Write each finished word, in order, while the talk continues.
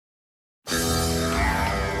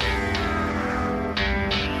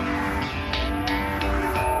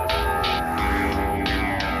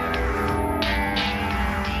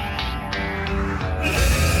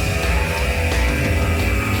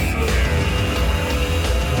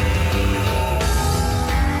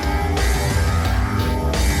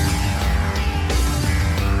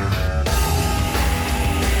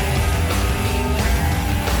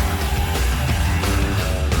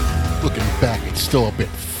still a bit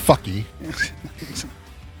fucky.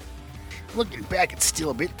 Looking back, it's still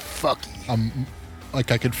a bit fucky. I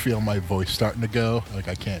can feel my voice starting to go. Like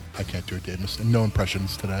I can't do it, Davis. No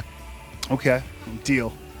impressions today. Okay,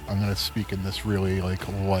 deal. I'm gonna speak in this really like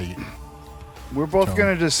light. We're both tone.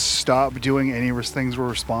 gonna just stop doing any things we're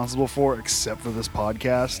responsible for, except for this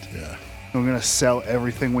podcast. Yeah. And we're gonna sell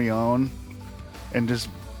everything we own, and just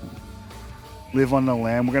live on the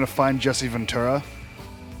lam. We're gonna find Jesse Ventura.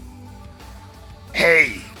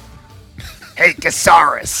 Hey,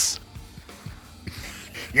 Casares.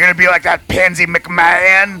 You're gonna be like that Pansy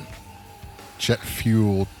McMahon? Jet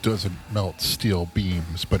fuel doesn't melt steel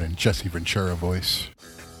beams, but in Jesse Ventura voice.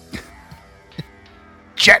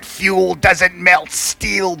 Jet fuel doesn't melt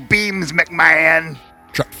steel beams, McMahon.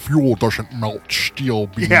 Jet fuel doesn't melt steel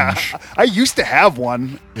beams. Yeah, I used to have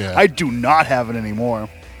one. Yeah. I do not have it anymore.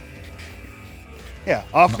 Yeah,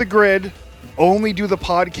 off the grid, only do the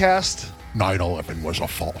podcast. 9/11 was a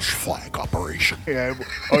false flag operation. Yeah,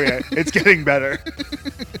 okay, it's getting better.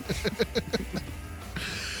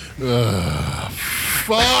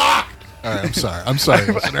 Fuck! All right, I'm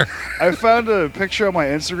sorry, listener. I found a picture on my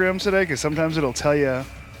Instagram today because sometimes it'll tell you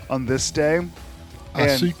on this day.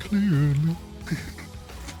 I see clearly.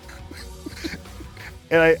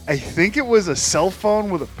 And I think it was a cell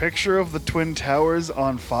phone with a picture of the Twin Towers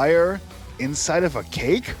on fire inside of a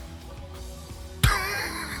cake.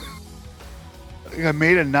 I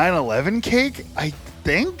made a 9/11 cake, I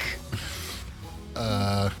think.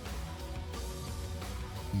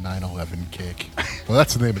 9/11 cake. Well,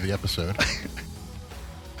 that's the name of the episode.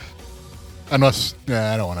 Unless,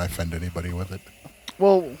 I don't want to offend anybody with it.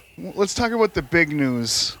 Well, let's talk about the big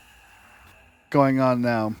news going on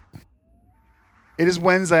now. It is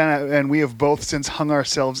Wednesday, and we have both since hung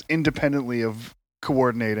ourselves independently of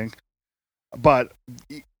coordinating. But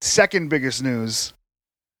second biggest news,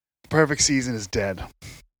 perfect season is dead.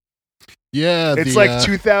 Yeah, it's like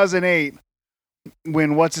 2008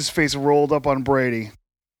 when what's-his-face rolled up on Brady.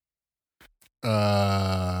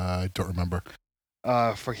 I don't remember.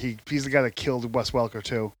 He's the guy that killed Wes Welker,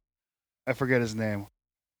 too. I forget his name.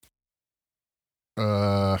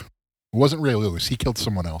 It wasn't Ray Lewis. He killed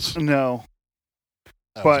someone else. No.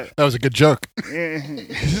 That was a good joke.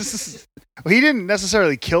 He didn't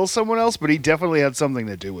necessarily kill someone else, but he definitely had something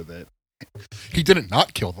to do with it. He didn't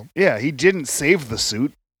not kill them. Yeah, he didn't save the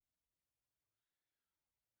suit.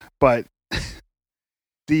 But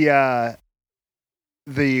the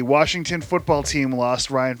Washington football team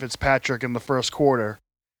lost Ryan Fitzpatrick in the first quarter,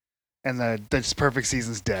 and this perfect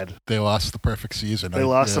season's dead. They lost the perfect season. They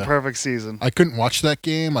lost the perfect season. I couldn't watch that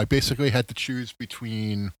game. I basically had to choose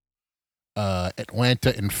between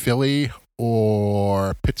Atlanta and Philly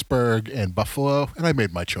or Pittsburgh and Buffalo, and I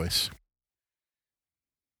made my choice.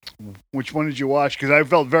 Which one did you watch? Because I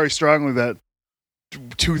felt very strongly that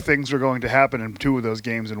two things were going to happen in two of those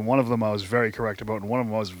games, and one of them I was very correct about, and one of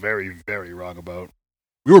them I was very, very wrong about.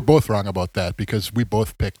 We were both wrong about that because we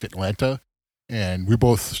both picked Atlanta, and we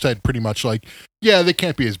both said pretty much like, yeah, they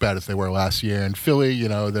can't be as bad as they were last year. And Philly,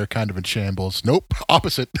 they're kind of in shambles. Nope,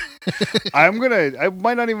 opposite. I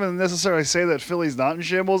might not even necessarily say that Philly's not in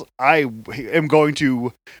shambles. I am going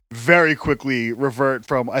to very quickly revert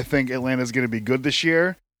from I think Atlanta's going to be good this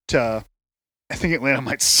year to I think Atlanta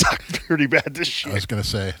might suck pretty bad this year. I was going to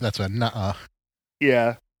say, that's a nuh-uh.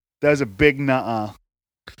 Yeah, that was a big nuh-uh.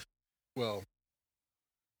 Well,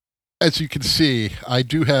 as you can see, I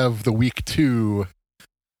do have the week 2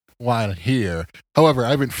 line here. However, I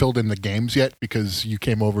haven't filled in the games yet because you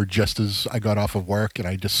came over just as I got off of work, and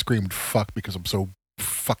I just screamed fuck because I'm so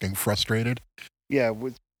fucking frustrated. Yeah,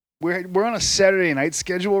 we're on a Saturday night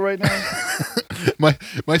schedule right now.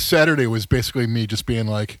 My Saturday was basically me just being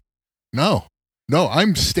like, no,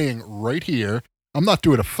 I'm staying right here. I'm not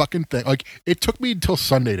doing a fucking thing. Like, it took me until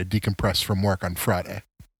Sunday to decompress from work on Friday.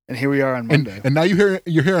 And here we are on Monday. And now you're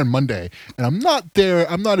here on Monday, and I'm not there.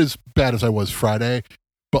 I'm not as bad as I was Friday,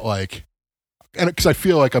 but and because I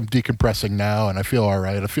feel like I'm decompressing now, and I feel all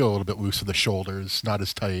right. I feel a little bit loose of the shoulders, not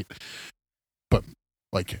as tight, but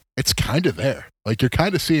it's kind of there. You're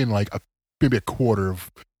kind of seeing maybe a quarter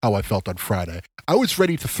of how I felt on Friday. I was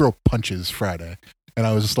ready to throw punches Friday, and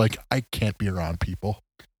I was just like, I can't be around people.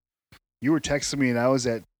 You were texting me, and I was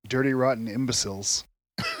at Dirty Rotten Imbeciles.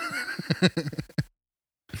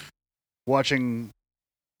 Watching,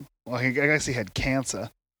 well, I guess he had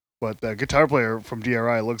cancer, but the guitar player from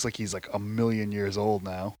DRI looks like he's a million years old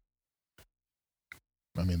now.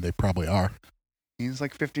 I mean, they probably are. He's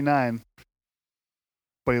 59,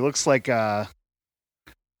 but he looks like an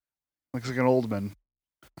old man.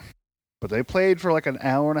 But they played for an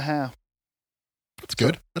hour and a half. That's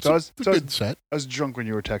good. That's a good set. I was drunk when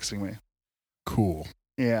you were texting me. Cool.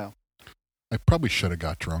 Yeah. I probably should have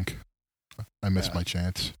got drunk. I missed my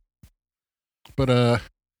chance. But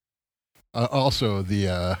also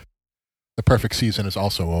the perfect season is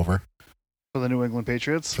also over For the New England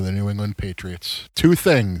Patriots? for the New England Patriots. Two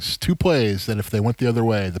plays that if they went the other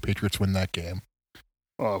way, the Patriots win that game.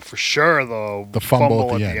 Oh, for sure, The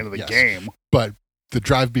fumble at the end of the yes. game. But the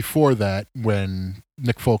drive before that, when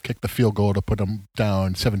Nick Folk kicked the field goal to put them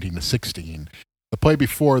down 17-16, the play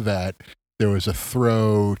before that, there was a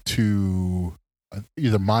throw to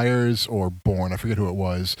either Myers or Bourne. I forget who it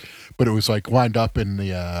was, but it was like lined up in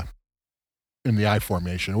the I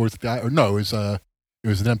formation. Or was it it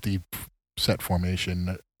was an empty set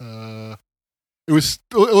formation. It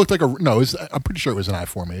looked like I'm pretty sure it was an I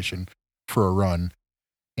formation for a run,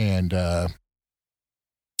 and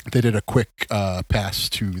they did a quick pass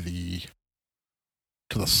to the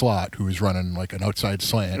slot, who was running like an outside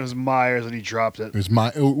slant. It was Myers, and he dropped it. He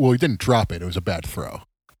didn't drop it. It was a bad throw.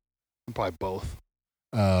 Probably both.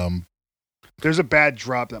 There's a bad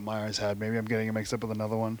drop that Myers had. Maybe I'm getting it mixed up with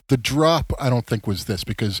another one. The drop, I don't think was this,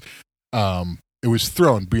 because it was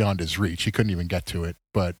thrown beyond his reach. He couldn't even get to it.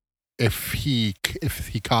 But if he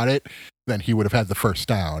caught it, then he would have had the first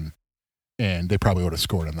down, and they probably would have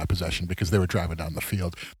scored on that possession because they were driving down the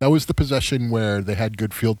field. That was the possession where they had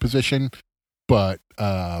good field position, but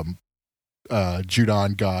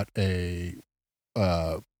Judon got a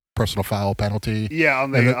personal foul penalty. Yeah,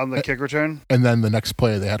 on the kick return. And then the next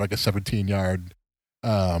play, they had like a 17-yard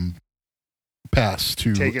pass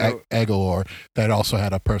to Aguilar that also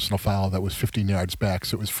had a personal foul that was 15 yards back.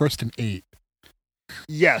 So it was 1st and 8.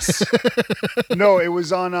 Yes. No, it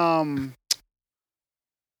was on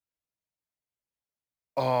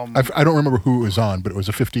I don't remember who it was on, but it was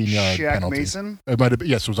a 15-yard penalty. Shaq Mason? It might have been,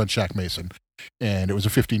 yes, it was on Shaq Mason. And it was a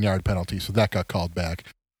 15-yard penalty, so that got called back.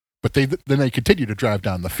 But then they continued to drive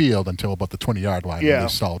down the field until about the 20-yard line, where they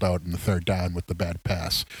stalled out in the third down with the bad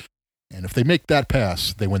pass. And if they make that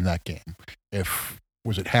pass, they win that game.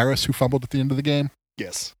 Was it Harris who fumbled at the end of the game?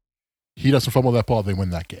 Yes. He doesn't fumble that ball, they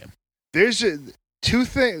win that game. There's two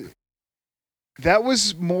things. That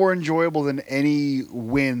was more enjoyable than any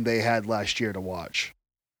win they had last year to watch.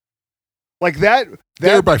 Like that.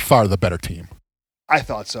 They're by far the better team. I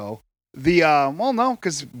thought so. No,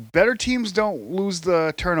 because better teams don't lose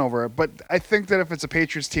the turnover. But I think that if it's a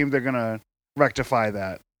Patriots team, they're gonna rectify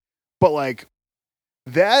that. But like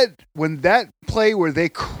when that play where they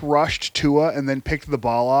crushed Tua and then picked the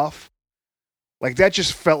ball off, like that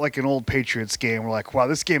just felt like an old Patriots game. We're like, wow,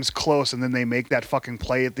 this game's close, and then they make that fucking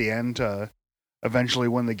play at the end to eventually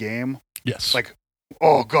win the game. Yes. Like,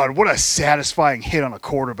 oh god, what a satisfying hit on a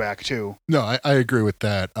quarterback too. No, I agree with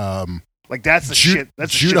that. Like that's the shit.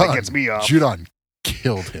 That's the shit that gets me off. Judon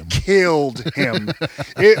killed him.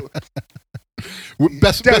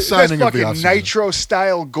 Best signing of the offseason. Nitro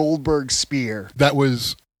style Goldberg spear.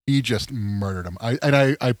 He just murdered him.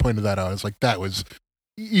 I pointed that out. I was like, that was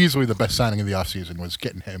easily the best signing of the offseason, was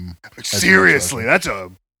getting him. Seriously,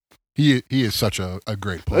 he is such a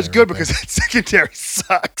great player. That's good because that secondary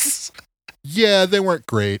sucks. Yeah, they weren't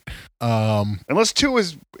great. Unless two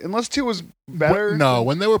was better.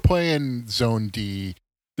 When they were playing Zone D,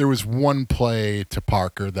 there was one play to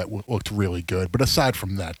Parker that looked really good. But aside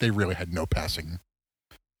from that, they really had no passing.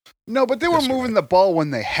 No, but they were moving the ball when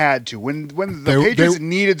they had to. When the Patriots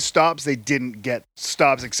needed stops, they didn't get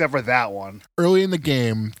stops except for that one. Early in the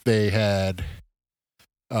game, they had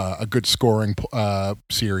a good scoring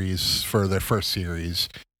series for their first series.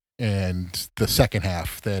 And the second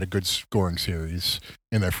half, they had a good scoring series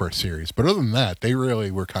in their first series. But other than that, they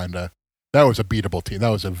really were that was a beatable team. That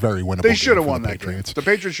was a very winnable game. They should have won that Patriots. game.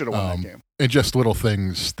 The Patriots should have won that game. And just little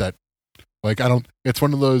things that, it's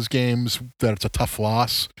one of those games that it's a tough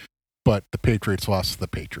loss, but the Patriots lost to the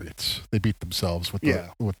Patriots. They beat themselves with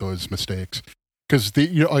those mistakes. Because,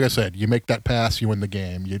 like I said, you make that pass, you win the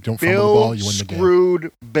game. You don't fumble the ball, you win the game.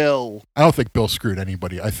 Screwed Bill. I don't think Bill screwed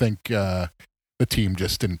anybody. I think the team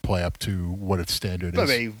just didn't play up to what its standard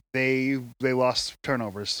is. They lost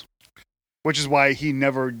turnovers, which is why he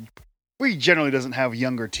generally doesn't have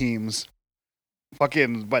younger teams.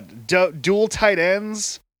 But dual tight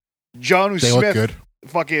ends, Jonnu Smith look good.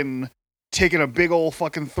 Fucking taking a big old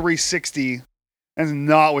fucking 360. That's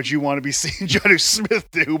not what you want to be seeing Jonnu Smith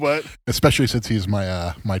do, but especially since he's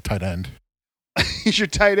my tight end. He's your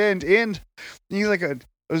tight end, and he's like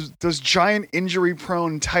those giant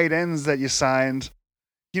injury-prone tight ends that you signed.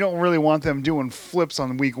 You don't really want them doing flips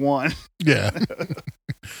on week 1. Yeah.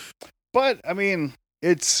 But I mean,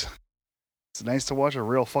 it's nice to watch a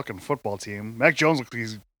real fucking football team. Mac Jones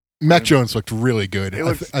looked really good.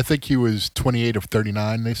 I think he was 28 of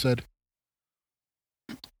 39. They said.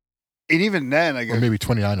 And even then, I guess, or maybe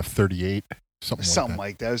 29 of 38, something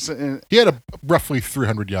like that. He had roughly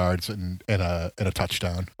 300 yards and a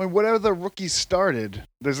touchdown. I mean, whatever the rookies started,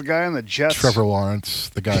 there's a guy on the Jets. Trevor Lawrence,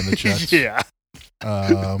 the guy on the Jets. Yeah.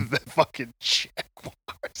 The fucking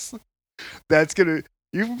Jaguars. That's gonna.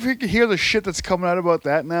 You hear the shit that's coming out about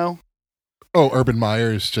that now? Oh, Urban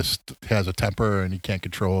Meyers just has a temper and he can't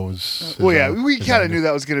control his well, yeah, we kind of knew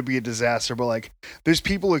that was going to be a disaster, but like, there's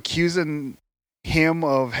people accusing him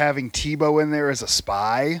of having Tebow in there as a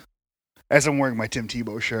spy. As I'm wearing my Tim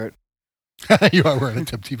Tebow shirt. You are wearing a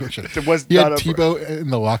Tim Tebow shirt. It was he had Tebow in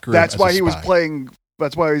the locker room. That's why he was playing.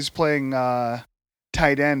 That's why he was playing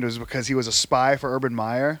tight end, was because he was a spy for Urban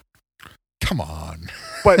Meyer. Come on.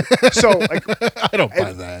 But so like, I don't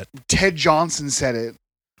buy that. Ted Johnson said it.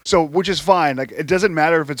 So, which is fine. Like, it doesn't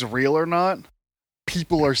matter if it's real or not.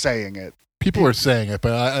 People are saying it. People are saying it,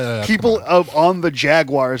 but people on the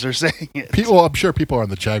Jaguars are saying it. I'm sure people on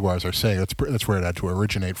the Jaguars are saying that's where it had to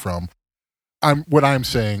originate from. What I'm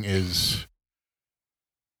saying is,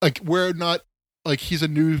 like, we're not like he's a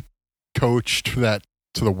new coach to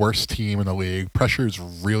the worst team in the league. Pressure is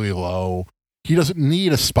really low. He doesn't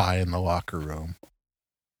need a spy in the locker room.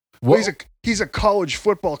 Well, he's a college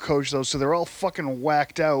football coach though, so they're all fucking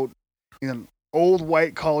whacked out. An old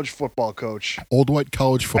white college football coach. Old white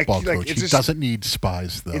college football coach. He just, doesn't need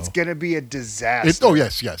spies though. It's gonna be a disaster.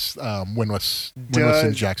 Yes. Winless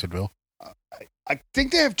in Jacksonville. I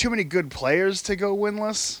think they have too many good players to go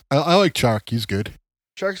winless. I like Chark. He's good.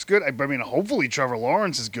 Chark's good. I mean, hopefully Trevor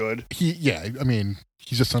Lawrence is good. He's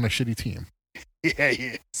just on a shitty team. Yeah,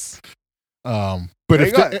 he is.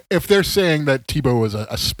 But if they're saying that Tebow was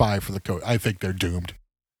a spy for the coach, I think they're doomed.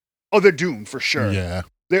 Oh, they're doomed for sure. Yeah.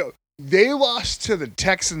 They lost to the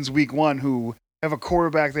Texans week 1, who have a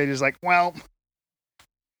quarterback. They just like, well,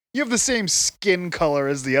 you have the same skin color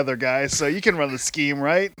as the other guy, so you can run the scheme,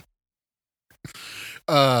 right?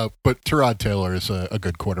 But Tyrod Taylor is a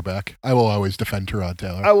good quarterback. I will always defend Tyrod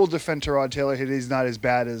Taylor. I will defend Tyrod Taylor. He's not as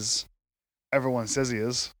bad as everyone says he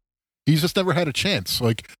is. He's just never had a chance.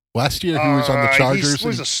 Like, last year he was on the Chargers. He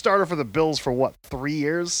was a starter for the Bills for what, 3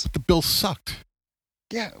 years? The Bills sucked.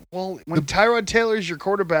 Yeah, well, when Tyrod Taylor's your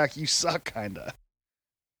quarterback, you suck, kinda.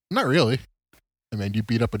 Not really. I mean, you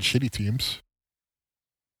beat up on shitty teams.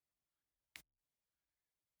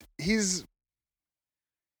 He's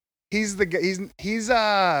the guy.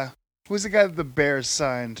 Who's the guy that the Bears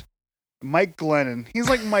signed? Mike Glennon. He's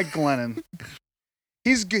like Mike Glennon.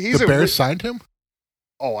 He's the Bears signed him?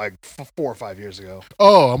 Oh, like 4 or 5 years ago.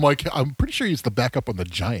 Oh, I'm pretty sure he's the backup on the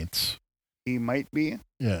Giants. He might be.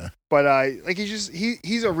 Yeah. But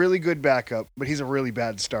he's a really good backup, but he's a really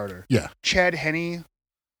bad starter. Yeah. Chad Henne,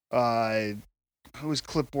 who was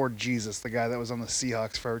clipboard Jesus, the guy that was on the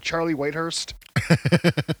Seahawks for Charlie Whitehurst.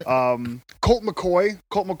 Colt McCoy.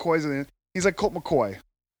 Colt McCoy's in it. He's like Colt McCoy.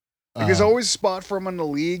 Like, there's always a spot for him in the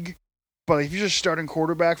league, but if you're just starting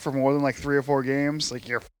quarterback for more than like 3 or 4 games, like,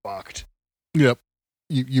 you're fucked. Yep.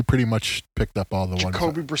 You pretty much picked up all the ones.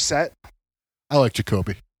 Jacoby Brissett. I like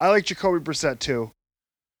Jacoby. I like Jacoby Brissett too,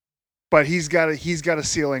 but he's got a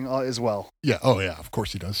ceiling as well. Yeah. Oh yeah. Of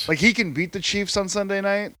course he does. Like, he can beat the Chiefs on Sunday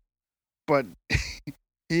night, but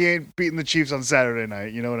he ain't beating the Chiefs on Saturday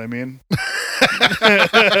night. You know what I mean?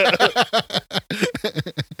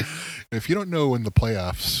 If you don't know when the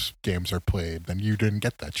playoffs games are played, then you didn't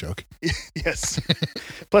get that joke. Yes.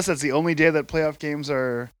 Plus, that's the only day that playoff games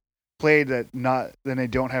are played then they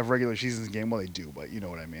don't have regular seasons game. Well, they do, but you know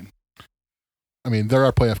what I mean. I mean, there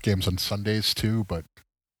are playoff games on Sundays too, but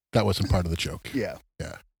that wasn't part of the joke. Yeah.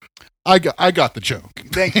 Yeah. I got the joke.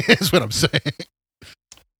 Thank you. Is what I'm saying.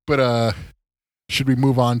 But should we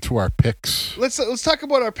move on to our picks? Let's talk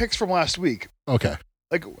about our picks from last week. Okay.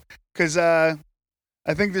 Like, because I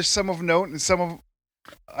think there's some of note and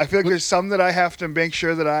I feel like there's some that I have to make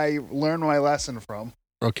sure that I learn my lesson from.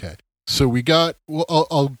 Okay. So we got. Well,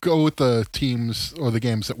 I'll go with the teams or the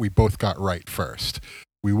games that we both got right first.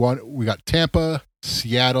 We got Tampa,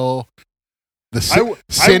 Seattle.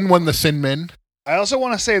 Sin won the Sin Min. I also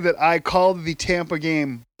want to say that I called the Tampa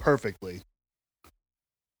game perfectly.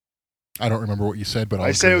 I don't remember what you said, but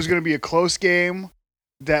I said it was going to be a close game.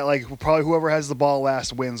 That, like, probably whoever has the ball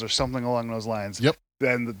last wins or something along those lines. Yep.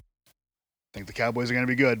 Then I think the Cowboys are going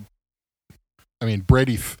to be good. I mean,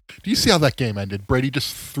 Brady. Do you see how that game ended? Brady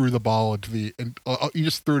just threw the ball into he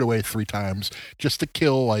just threw it away 3 times just to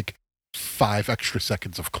kill like 5 extra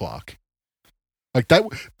seconds of clock. Like that.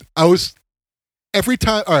 Every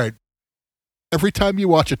time you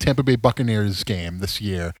watch a Tampa Bay Buccaneers game this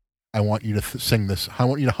year, I want you to sing this. I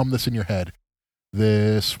want you to hum this in your head.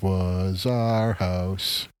 This was our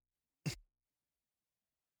house.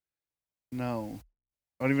 No.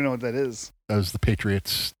 I don't even know what that is. That was the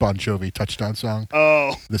Patriots Bon Jovi touchdown song.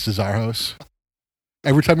 Oh. This is our house.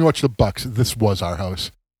 Every time you watch the Bucks, this was our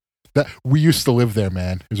house. That we used to live there,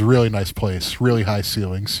 man. It was a really nice place, really high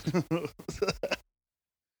ceilings.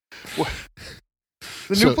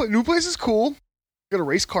 The new place is cool. Got a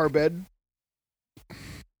race car bed.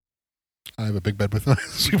 I have a big bed with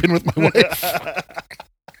sleeping with my wife.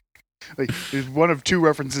 Like, there's one of two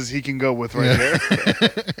references he can go with right there.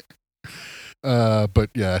 But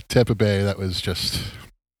yeah, Tampa Bay. That was just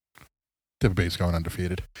Tampa Bay's going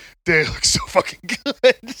undefeated. They look so fucking good.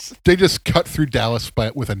 They just cut through Dallas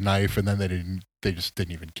with a knife, and then they just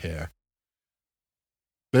didn't even care.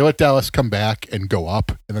 They let Dallas come back and go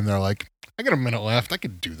up, and then they're like, I got a minute left. I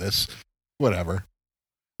can do this. Whatever.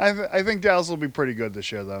 I think Dallas will be pretty good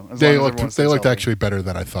this year, though. They looked actually better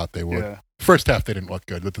than I thought they would. Yeah. First half, they didn't look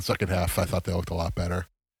good, but the second half, I thought they looked a lot better.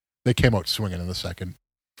 They came out swinging in the second.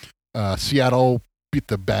 Seattle beat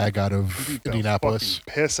the bag out of Indianapolis.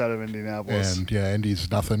 Piss out of Indianapolis. And yeah, Indy's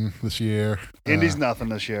nothing this year. Indy's nothing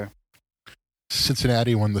this year.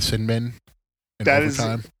 Cincinnati won the Sin Bin in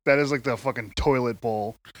overtime. That is like the fucking toilet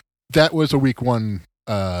bowl. That was a week one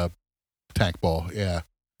tank bowl. Yeah,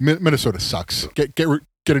 Minnesota sucks.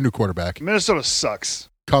 Get a new quarterback. Minnesota sucks.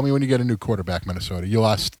 Call me when you get a new quarterback, Minnesota. You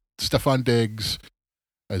lost Stephon Diggs.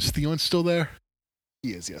 Is Thielen still there?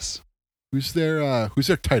 He is, yes. Who's their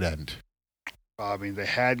tight end? I mean, they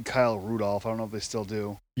had Kyle Rudolph. I don't know if they still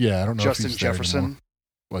do. Yeah, I don't know. Justin if he's there Jefferson. anymore.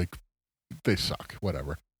 Like, they suck.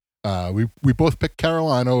 Whatever. We both picked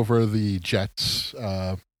Carolina over the Jets.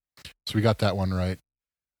 So we got that one right.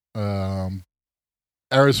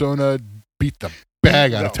 Arizona beat the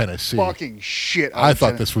bag out of Tennessee. Fucking shit. I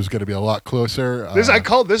thought this was going to be a lot closer. I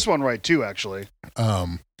called this one right too, actually.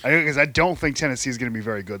 Because I don't think Tennessee is going to be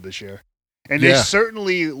very good this year, and they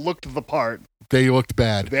certainly looked the part. They looked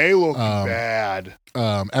bad. They looked bad.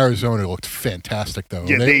 Arizona looked fantastic though.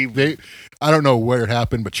 Yeah, they I don't know where it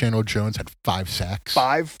happened, but Chandler Jones had 5 sacks.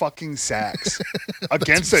 5 fucking sacks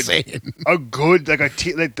against insane. a good like a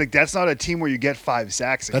team. Like that's not a team where you get 5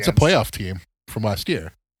 sacks. That's a playoff team from last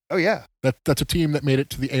year. Oh yeah, that's a team that made it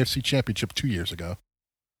to the AFC Championship 2 years ago.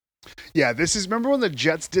 Yeah, remember when the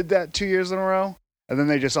Jets did that 2 years in a row, and then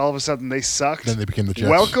they just all of a sudden they sucked. Then they became the Jets.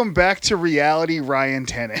 Welcome back to reality, Ryan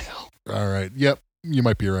Tannehill. All right. Yep, you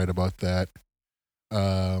might be right about that.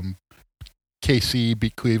 KC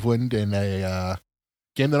beat Cleveland in a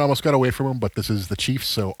game that almost got away from them, but this is the Chiefs,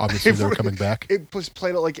 so obviously they're coming back. It was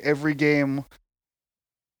played out like every game,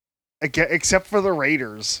 except for the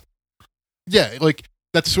Raiders. Yeah, like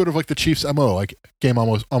that's sort of like the Chiefs' MO. Like game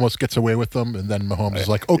almost gets away with them, and then Mahomes is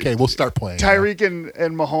like, "Okay, we'll start playing." Tyreek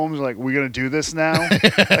and Mahomes are like, "We're gonna do this now."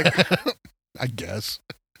 I guess.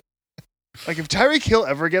 Like if Tyreek Hill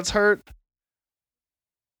ever gets hurt,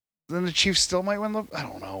 then the Chiefs still might win I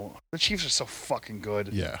don't know. The Chiefs are so fucking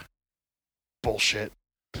good. Yeah. Bullshit.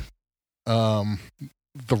 The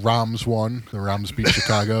Rams won. The Rams beat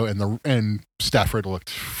Chicago, and Stafford looked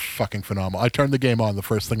fucking phenomenal. I turned the game on. The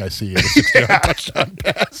first thing I see is a 60-yard touchdown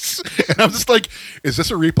pass, and I'm just like, "Is this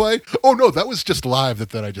a replay?" Oh no, that was just live.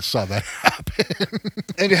 That I just saw that happen.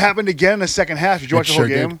 And it happened again in the second half. Did you watch the whole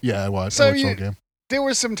game? Did. Yeah, I watched. So I watched the whole game. There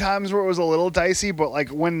were some times where it was a little dicey, but like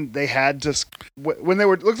when they had to, when they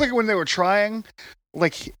were trying,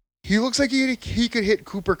 like he looks like he could hit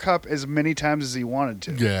Cooper Kupp as many times as he wanted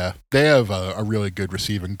to. Yeah, they have a really good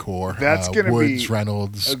receiving core. That's gonna Woods, be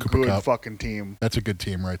Reynolds, a Cooper good Kupp. fucking team. That's a good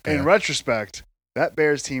team right there. In retrospect, that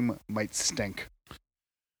Bears team might stink.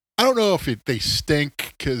 I don't know if they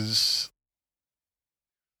stink because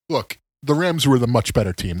look, the Rams were the much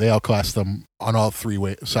better team. They outclassed them on all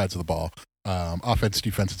three sides of the ball. Offense,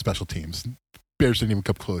 defense, and special teams. Bears didn't even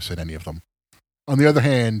come close in any of them. On the other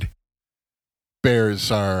hand, Bears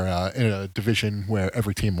are in a division where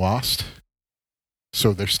every team lost,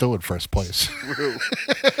 so they're still in first place.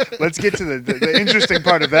 Let's get to the interesting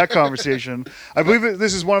part of that conversation. I believe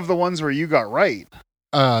this is one of the ones where you got right.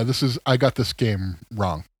 I got this game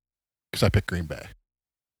wrong because I picked Green Bay.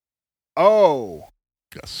 Oh.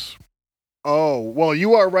 Yes. Oh, well,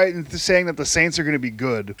 you are right in saying that the Saints are going to be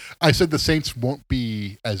good. I said the Saints won't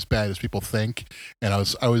be as bad as people think, and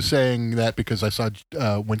I was saying that because I saw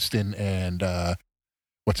Winston and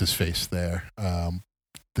what's his face there,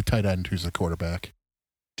 the tight end who's the quarterback.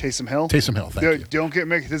 Taysom Hill? Taysom Hill, thank you. Don't get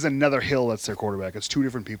mixed. There's another Hill that's their quarterback. It's 2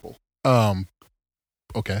 different people.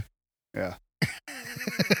 Okay. Yeah.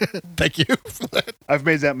 Thank you for that. I've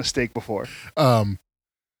made that mistake before.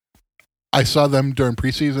 I saw them during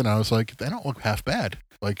preseason. I was like, they don't look half bad.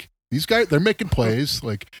 Like these guys, they're making plays.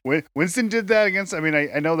 Like Winston did that against. I mean,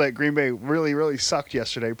 I know that Green Bay really, really sucked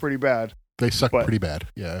yesterday, pretty bad. They suck But pretty bad.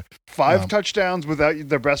 Yeah. 5 touchdowns without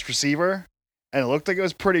their best receiver, and it looked like it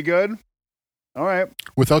was pretty good. All right.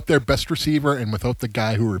 Without their best receiver and without the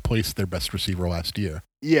guy who replaced their best receiver last year.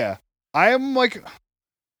 Yeah. I'm willing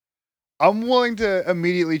to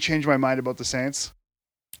immediately change my mind about the Saints.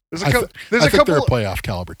 There's a couple. I think they're a playoff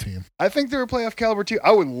caliber team. I think they're a playoff caliber team.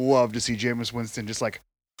 I would love to see Jameis Winston just like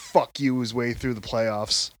fuck you his way through the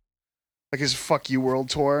playoffs, like his fuck you world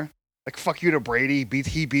tour. Like fuck you to Brady.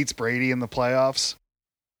 He beats Brady in the playoffs.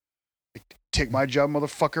 Like, take my job,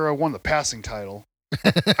 motherfucker. I won the passing title.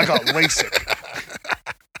 I got LASIK.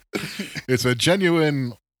 It's a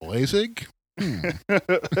genuine LASIK.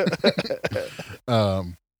 But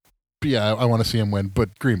yeah, I want to see him win.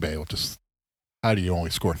 But Green Bay will just. How do you only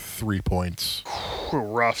score 3 points?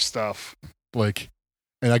 Rough stuff. Like,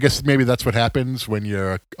 and I guess maybe that's what happens when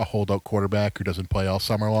you're a holdout quarterback who doesn't play all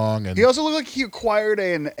summer long. And he also looked like he acquired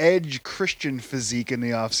an edge Christian physique in the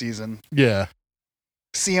offseason. Yeah.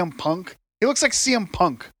 CM Punk. He looks like CM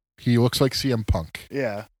Punk. He looks like CM Punk.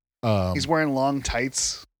 Yeah. He's wearing long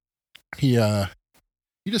tights. He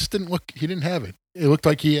just didn't look. He didn't have it. It looked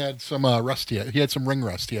like he had some rust. He had some ring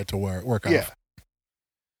rust. He had to work off. Yeah.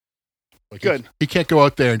 Like good. He can't go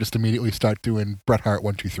out there and just immediately start doing Bret Hart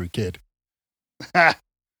 1, 2, 3 Kid.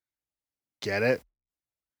 Get it?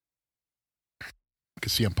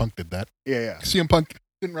 Because CM Punk did that. Yeah. CM Punk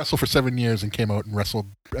didn't wrestle for 7 years and came out and wrestled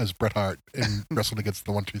as Bret Hart and wrestled against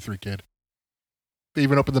the 1, 2, 3 Kid. They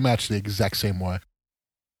even opened the match the exact same way.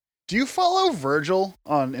 Do you follow Virgil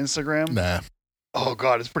on Instagram? Nah. Oh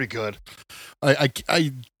God, it's pretty good.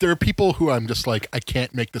 There are people who I'm just like, I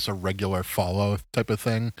can't make this a regular follow type of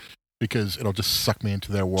thing because it'll just suck me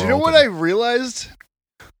into their world. Do you know what I realized?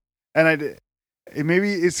 And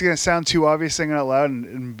maybe it's going to sound too obvious saying it out loud,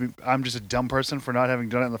 and I'm just a dumb person for not having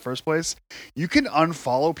done it in the first place. You can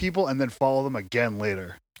unfollow people and then follow them again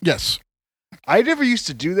later. Yes. I never used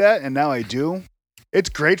to do that, and now I do. It's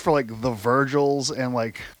great for like the Virgils and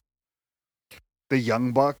like the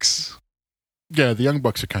Young Bucks. Yeah, the Young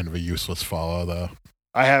Bucks are kind of a useless follow, though.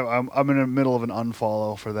 I'm in the middle of an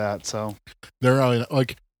unfollow for that, so they're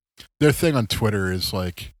like their thing on Twitter is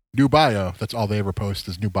like new bio. That's all they ever post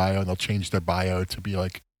is new bio, and they'll change their bio to be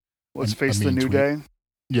like, let's face the new tweet. day.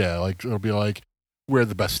 Yeah, like it'll be like we're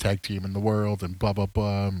the best tag team in the world, and blah blah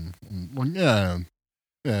blah.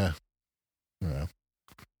 Yeah.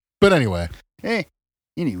 But anyway.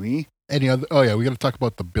 Anyway. Any other? Oh yeah, we got to talk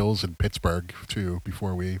about the Bills in Pittsburgh too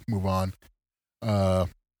before we move on.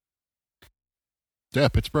 Yeah,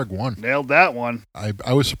 Pittsburgh won. Nailed that one.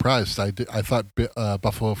 I was surprised. I thought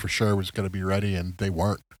Buffalo for sure was going to be ready, and they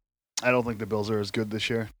weren't. I don't think the Bills are as good this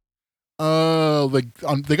year.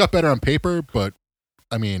 They got better on paper, but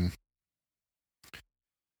I mean,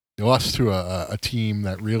 they lost to a team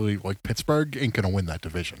that really like Pittsburgh ain't going to win that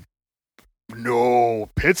division. No,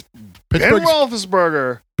 Ben Pittsburgh's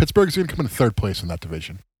Roethlisberger. Pittsburgh's going to come in third place in that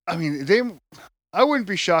division. I mean, I wouldn't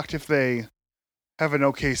be shocked if they have an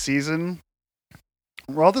okay season.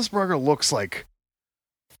 Roethlisberger looks like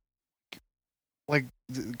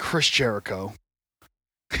Chris Jericho.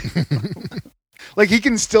 Like he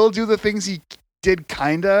can still do the things he did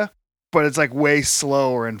kinda, but it's like way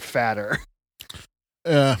slower and fatter.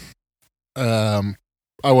 Yeah. I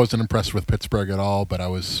wasn't impressed with Pittsburgh at all, but I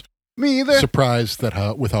was Me either. surprised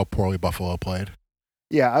with how poorly Buffalo played.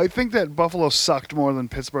 Yeah, I think that Buffalo sucked more than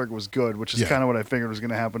Pittsburgh was good, which is Yeah. kind of what I figured was going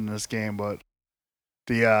to happen in this game. But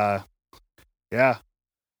yeah,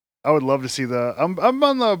 I would love to see I'm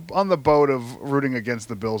on the boat of rooting against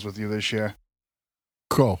the Bills with you this year.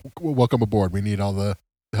 Cool. Welcome aboard. We need all the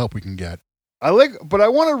help we can get. But I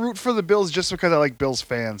want to root for the Bills just because I like Bills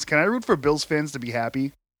fans. Can I root for Bills fans to be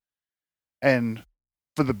happy and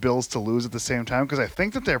for the Bills to lose at the same time? Because I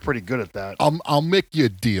think that they're pretty good at that. I'll make you a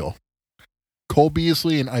deal. Cole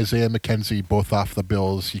Beasley and Isaiah McKenzie both off the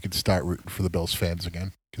Bills. You can start rooting for the Bills fans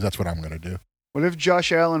again because that's what I'm going to do. What if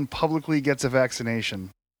Josh Allen publicly gets a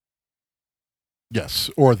vaccination? Yes,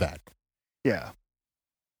 or that. Yeah.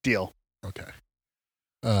 Deal. Okay.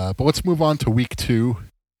 But let's move on to week 2.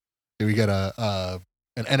 We got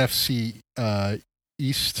an NFC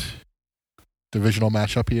East divisional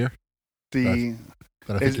matchup here. That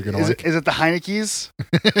I think you're going to like. Is it the Heineke's?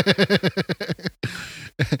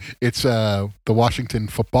 It's the Washington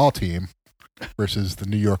football team versus the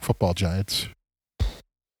New York football Giants.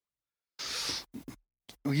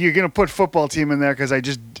 You're going to put football team in there because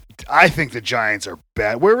I think the Giants are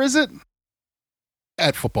bad. Where is it?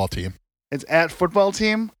 At football team. It's at football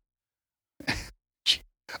team?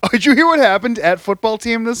 Oh, did you hear what happened at football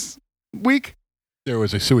team this week? There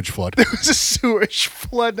was a sewage flood. There was a sewage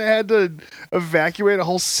flood. They had to evacuate a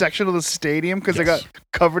whole section of the stadium because they got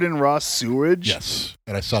covered in raw sewage. Yes,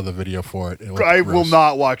 and I saw the video for it. I will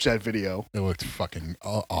not watch that video. It looked fucking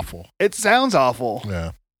awful. It sounds awful.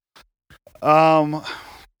 Yeah.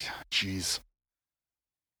 Jeez.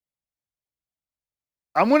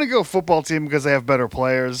 I'm gonna go football team because they have better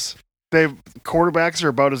players. Quarterbacks are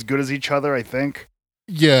about as good as each other, I think.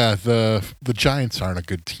 Yeah, the Giants aren't a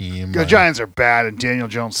good team. The Giants are bad, and Daniel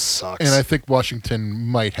Jones sucks. And I think Washington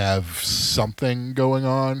might have something going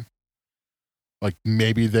on. Like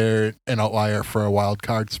maybe they're an outlier for a wild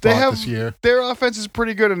card spot this year. Their offense is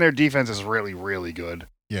pretty good, and their defense is really, really good.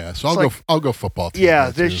 Yeah, so I'll go football team.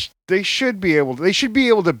 Yeah, they should be able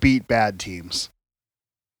to beat bad teams.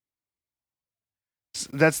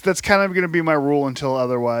 That's kind of going to be my rule until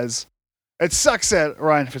otherwise. It sucks that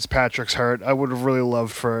Ryan Fitzpatrick's hurt. I would have really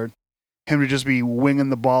loved for him to just be winging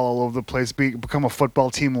the ball all over the place, become a football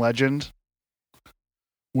team legend.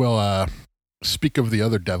 Well, speak of the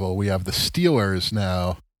other devil, we have the Steelers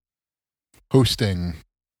now hosting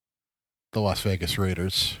the Las Vegas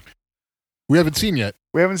Raiders. We haven't seen yet.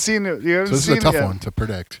 We haven't seen it. So this is a tough one to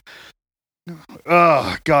predict.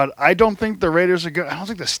 Oh God, I don't think the Raiders are good. I don't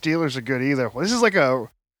think the Steelers are good either.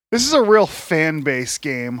 This is a real fan base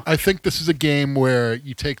game. I think this is a game where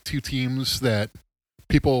you take two teams that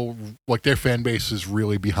people like their fan base is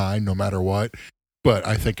really behind no matter what, but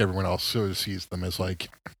I think everyone else sort of sees them as like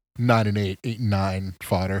 9-8, 8-9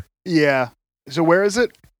 fodder. Yeah. So where is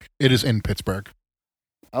it? It is in Pittsburgh.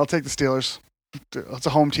 I'll take the Steelers. It's a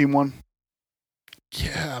home team one.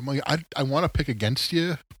 Yeah, I'm like I want to pick against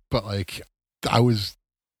you, but like I was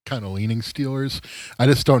kind of leaning Steelers. I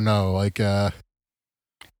just don't know. Like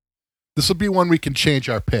this will be one we can change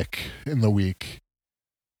our pick in the week.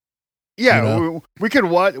 Yeah, you know? we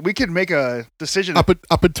could make a decision up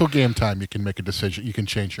until game time. You can make a decision. You can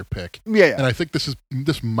change your pick. Yeah. And I think this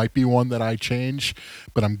might be one that I change,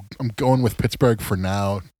 but I'm going with Pittsburgh for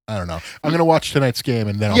now. I don't know. I'm gonna watch tonight's game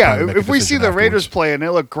and then I'll make if we see the afterwards. Raiders play and they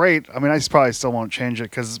look great, I mean, I probably still won't change it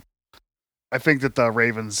because I think that the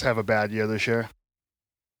Ravens have a bad year this year.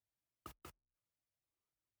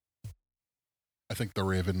 I think the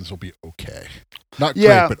Ravens will be okay. Not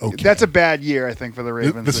great, but okay. That's a bad year, I think, for the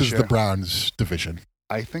Ravens. This is year. the Browns division.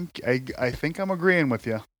 I think I'm agreeing with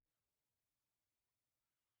you.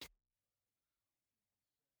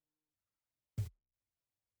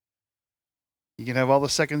 You can have all the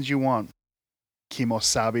seconds you want,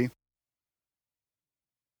 Kimosabi. Is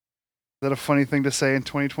that a funny thing to say in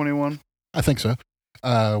 2021? I think so.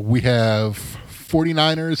 We have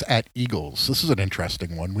 49ers at Eagles. This is an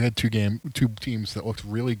interesting one. We had two teams that looked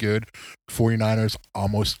really good. 49ers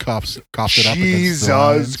almost coughed it up against the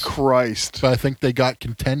Lions. Jesus Christ. But I think they got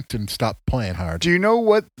content and stopped playing hard. Do you know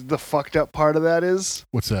what the fucked up part of that is?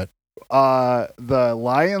 What's that? The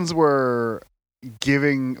Lions were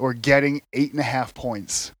getting 8.5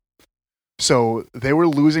 points. So they were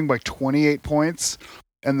losing by 28 points.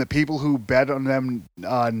 And the people who bet on them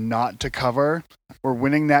not to cover were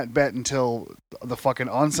winning that bet until the fucking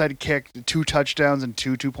onside kick, 2 touchdowns, and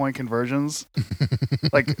 2 2-point conversions.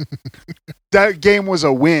 Like, that game was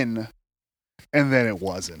a win, and then it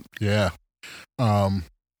wasn't. Yeah.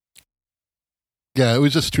 Yeah, it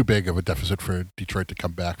was just too big of a deficit for Detroit to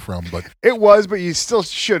come back from. But it was, but you still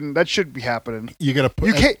shouldn't. That shouldn't be happening. You gotta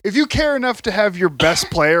put. If you care enough to have your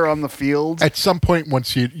best player on the field, at some point,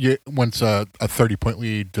 once a 30-point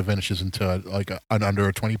lead diminishes into an under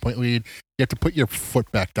a 20-point lead, you have to put your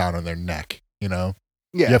foot back down on their neck. You know.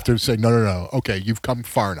 Yeah. You have to say no. Okay, you've come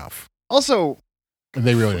far enough. Also, and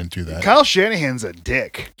they really didn't do that. Kyle Shanahan's a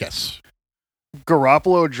dick. Yes.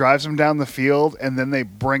 Garoppolo drives him down the field, and then they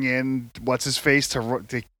bring in what's his face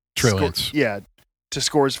to Trey Lance. To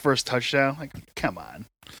score his first touchdown. Like, come on.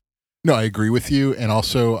 No, I agree with you. And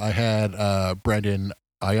also, I had Brandon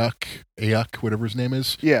Ayuk, whatever his name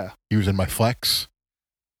is. Yeah, he was in my flex.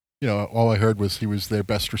 You know, all I heard was he was their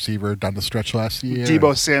best receiver down the stretch last year.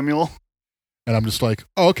 Deebo Samuel. And I'm just like,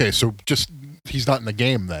 oh, okay, so just he's not in the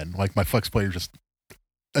game then. Like my flex player just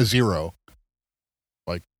a 0.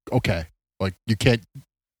 Like, okay. Like you can't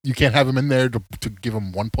have him in there to give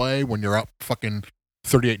him one play when you're up fucking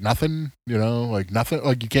 38-0. You know, like nothing.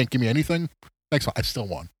 Like you can't give me anything. Thanks. I still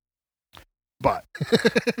won. But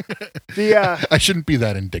I shouldn't be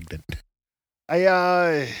that indignant.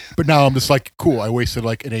 But now I'm just like, cool. I wasted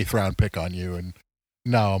like an 8th round pick on you, and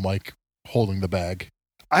now I'm like holding the bag.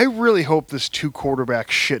 I really hope this 2 quarterback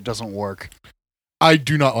shit doesn't work. I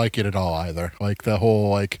do not like it at all either. Like the whole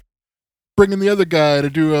like. Bringing the other guy to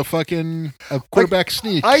do a quarterback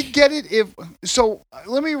sneak. I get it so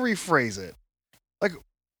let me rephrase it. Like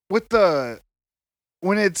with the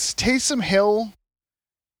when it's Taysom Hill,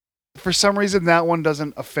 for some reason that one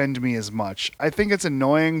doesn't offend me as much. I think it's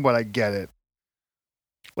annoying, but I get it.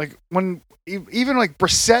 Like when even like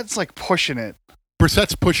Brissett's like pushing it.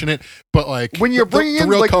 Brissett's pushing it, but like when you're bringing the in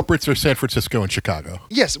real like, culprits are San Francisco and Chicago.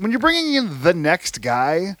 Yes, when you're bringing in the next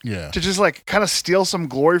guy to just like kind of steal some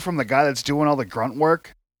glory from the guy that's doing all the grunt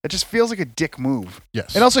work, it just feels like a dick move.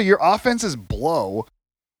 Yes. And also your offense is blow.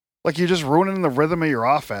 Like you're just ruining the rhythm of your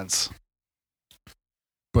offense.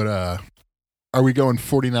 But are we going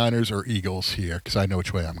 49ers or Eagles here? Because I know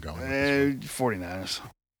which way I'm going. 49ers.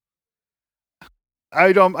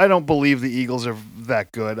 I don't believe the Eagles are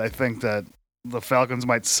that good. I think that the Falcons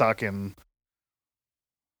might suck, and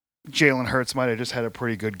Jalen Hurts might have just had a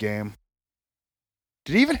pretty good game.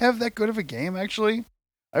 Did he even have that good of a game, actually?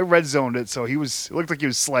 I red zoned it, so it looked like he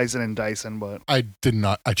was slicing and dicing, but I did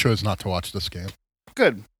not. I chose not to watch this game.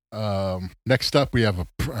 Good. Next up, we have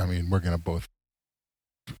we're gonna both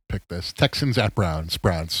pick this. Texans at Browns.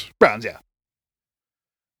 Browns, yeah.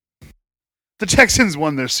 The Texans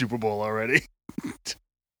won their Super Bowl already.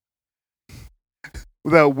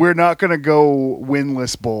 We're not going to go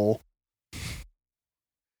winless bowl.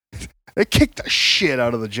 They kicked the shit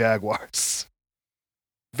out of the Jaguars.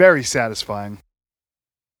 Very satisfying.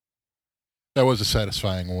 That was a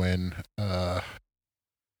satisfying win. So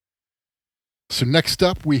next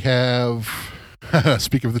up we have,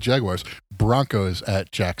 speaking of the Jaguars, Broncos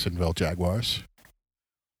at Jacksonville Jaguars.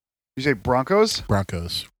 You say Broncos?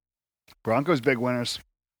 Broncos big winners.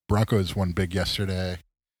 Broncos won big yesterday.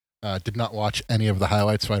 Did not watch any of the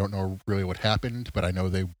highlights, so I don't know really what happened, but I know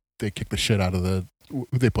they kicked the shit out of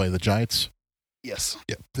they play the Giants. Yes.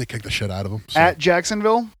 Yeah, they kicked the shit out of them. So. At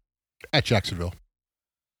Jacksonville? At Jacksonville.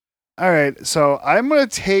 All right, so I'm going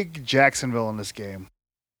to take Jacksonville in this game.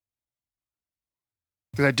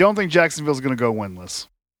 Because I don't think Jacksonville's going to go winless.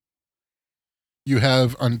 You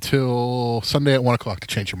have until Sunday at 1 o'clock to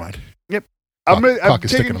change your mind. Yep. I'm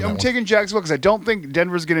taking Jacksonville because I don't think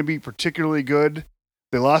Denver's going to be particularly good.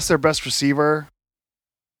 They lost their best receiver.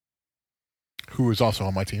 Who is also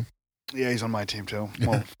on my team. Yeah, he's on my team too.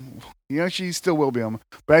 Well, she still will be on.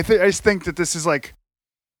 But I just think that this is like,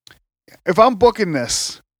 if I'm booking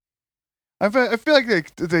this, I feel like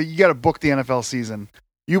you got to book the NFL season.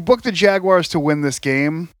 You book the Jaguars to win this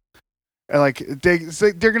game, and like they're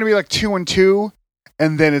going to be like 2-2,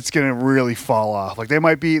 and then it's going to really fall off. Like they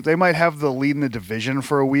might have the lead in the division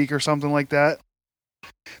for a week or something like that.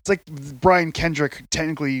 It's like Brian Kendrick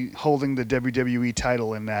technically holding the WWE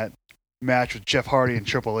title in that match with Jeff Hardy and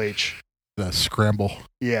Triple H. The scramble.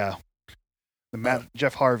 Yeah.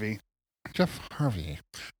 Jeff Harvey.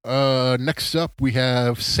 Next up, we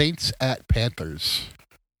have Saints at Panthers.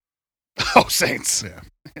 Oh, Saints. Yeah.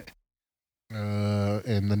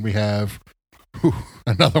 And then we have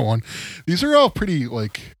another one. These are all pretty,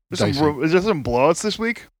 like, is there some blowouts this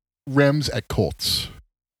week? Rams at Colts.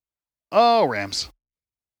 Oh, Rams.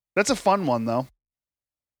 That's a fun one, though.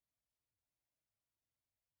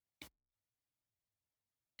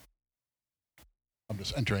 I'm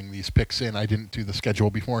just entering these picks in. I didn't do the schedule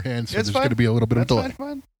beforehand, so it's there's going to be a little bit of delay.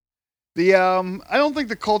 Fine. I don't think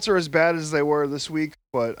the Colts are as bad as they were this week,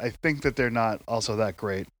 but I think that they're not also that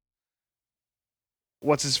great.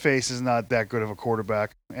 What's his face is not that good of a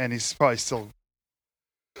quarterback, and he's probably still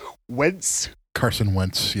Wentz. Carson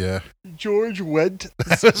Wentz, yeah. George Wentz.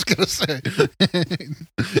 I was going to say.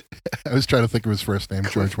 I was trying to think of his first name,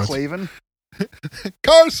 George Wentz. Clavin.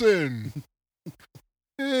 Carson!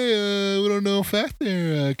 Hey, we don't know a fact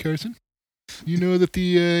there, Carson. You know that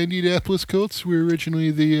the Indianapolis Colts were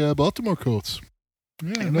originally the Baltimore Colts.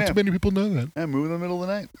 Yeah, not too many people know that. Yeah, move in the middle of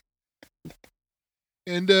the night.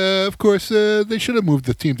 And, of course, they should have moved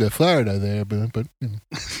the team to Florida there, but you know.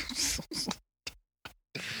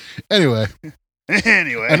 Anyway,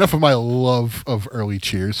 enough of my love of early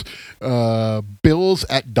cheers. Bills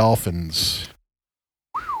at Dolphins.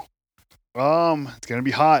 It's gonna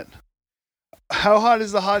be hot. How hot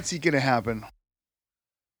is the hot seat gonna happen?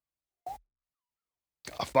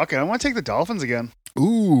 Oh, fuck it, I want to take the Dolphins again.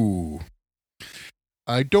 Ooh,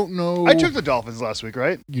 I don't know. I took the Dolphins last week,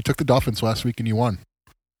 right? You took the Dolphins last week and you won.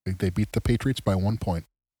 They beat the Patriots by 1 point.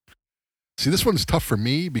 See, this one's tough for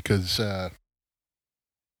me because I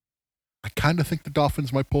kind of think the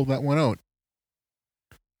Dolphins might pull that one out.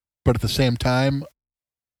 But at the same time,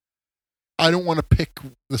 I don't want to pick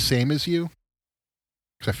the same as you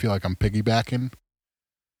because I feel like I'm piggybacking.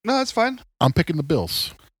 No, that's fine. I'm picking the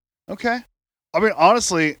Bills. Okay. I mean,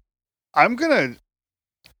 honestly,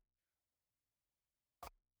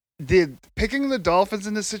 picking the Dolphins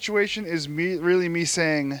in this situation is me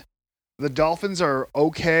saying the Dolphins are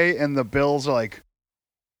okay and the Bills are like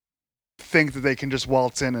think that they can just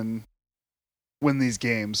waltz in and win these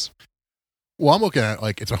games. Well, I'm looking at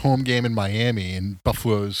it's a home game in Miami, and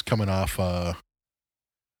Buffalo's coming off a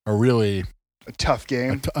really tough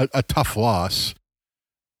game, a tough loss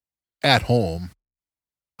at home.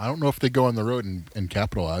 I don't know if they go on the road and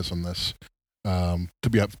capitalize on this. To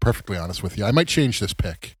be perfectly honest with you, I might change this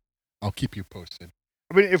pick. I'll keep you posted.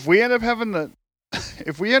 I mean, if we end up having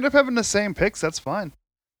the same picks, that's fine.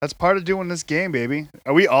 That's part of doing this game, baby.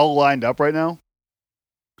 Are we all lined up right now?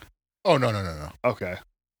 Oh no. Okay.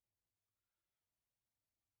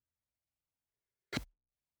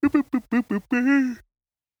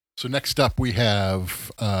 So next up we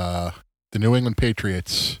have the New England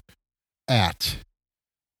Patriots at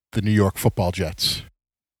the New York Football Jets.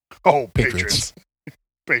 Oh, Patriots.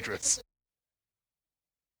 Patriots.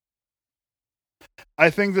 I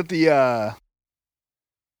think that the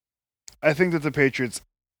Patriots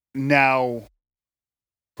now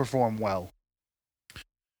perform well.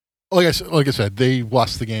 Like I said, they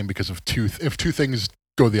lost the game because of if two things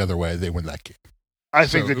go the other way, they win that game. I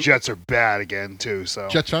think the Jets are bad again too. So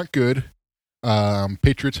Jets aren't good.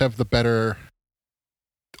 Patriots have the better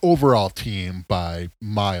overall team by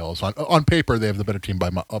miles. On paper, they have the better team by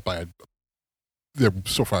they're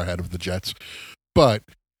so far ahead of the Jets, but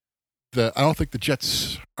I don't think the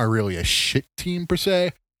Jets are really a shit team per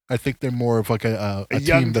se. I think they're more of like a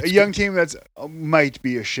young team that's might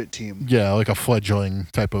be a shit team. Yeah, like a fledgling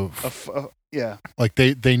type of. Yeah. Like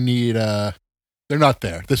they need. They're not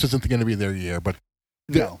there. This isn't going to be their year, but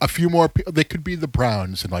no. A few more. They could be the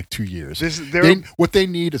Browns in like 2 years. What they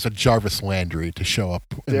need is a Jarvis Landry to show up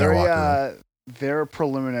in their locker room. They're a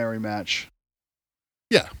preliminary match.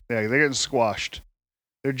 Yeah. Yeah, they're getting squashed.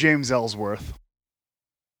 They're James Ellsworth.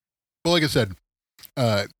 Well, like I said,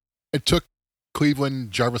 it took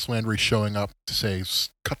Cleveland, Jarvis Landry showing up to say,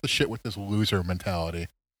 cut the shit with this loser mentality.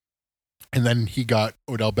 And then he got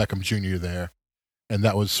Odell Beckham Jr. there, and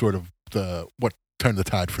that was sort of what turned the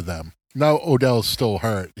tide for them. Now Odell's still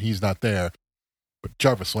hurt. He's not there. But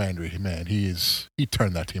Jarvis Landry, man, he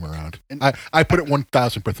turned that team around. And I put it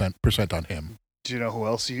 1,000% on him. Do you know who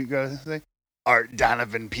else you got to say? Art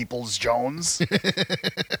Donovan Peoples-Jones.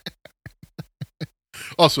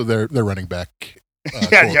 Also, their running back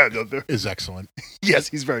is excellent. Yes,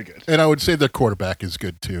 he's very good. And I would say their quarterback is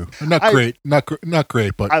good too. Not great,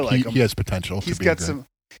 but I like him. He has potential.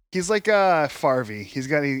 He's like Farvey. He's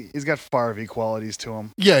got Farvey qualities to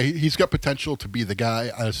him. Yeah, he's got potential to be the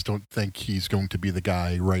guy. I just don't think he's going to be the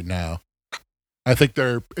guy right now. I think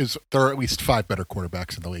there are at least 5 better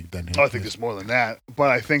quarterbacks in the league than him. Oh, I think there's more than that. But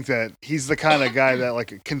I think that he's the kind of guy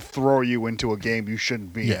that can throw you into a game you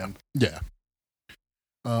shouldn't be in. Yeah.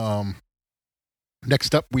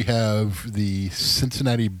 Next up, we have the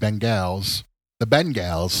Cincinnati Bengals. The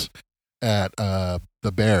Bengals at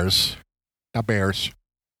the Bears. Not Bears.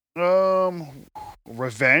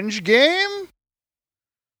 Revenge game?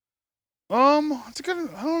 It's a good.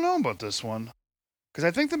 I don't know about this one because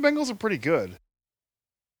I think the Bengals are pretty good.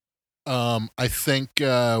 I think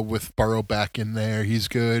with Burrow back in there, he's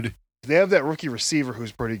good. They have that rookie receiver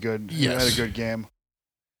who's pretty good. Yes. He had a good game.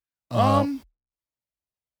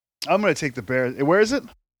 I'm going to take the Bears. Where is it?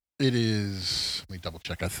 It is. Let me double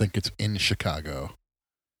check. I think it's in Chicago.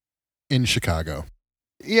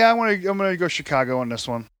 Yeah, I'm going to go Chicago on this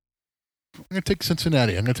one. I'm going to take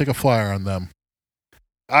Cincinnati. I'm going to take a flyer on them.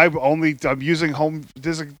 I'm using home.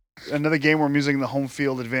 There's another game where I'm using the home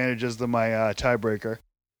field advantage as my tiebreaker.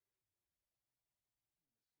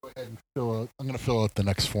 Go ahead and I'm going to fill out the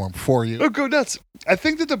next form for you. Oh, go nuts! I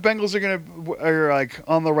think that the Bengals are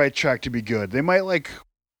on the right track to be good. They might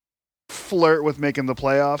flirt with making the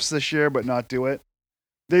playoffs this year, but not do it.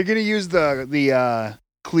 They're going to use the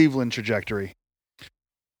Cleveland trajectory.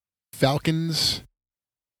 Falcons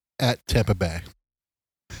at Tampa Bay.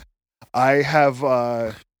 I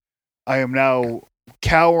am now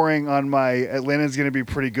cowering on my Atlanta's going to be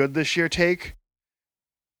pretty good this year take.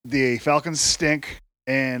 The Falcons stink,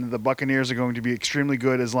 and the Buccaneers are going to be extremely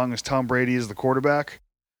good as long as Tom Brady is the quarterback.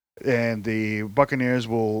 And the Buccaneers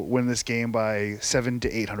will win this game by 700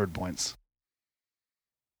 to 800 points.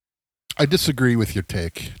 I disagree with your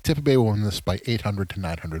take. Tampa Bay will win this by 800 to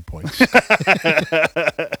 900 points.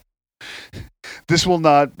 This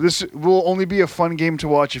will only be a fun game to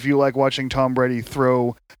watch if you like watching Tom Brady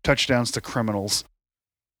throw touchdowns to criminals.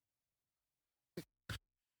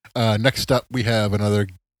 Next up, we have another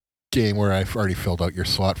game where I've already filled out your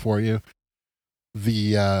slot for you.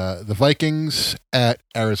 The Vikings at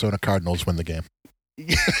Arizona Cardinals win the game.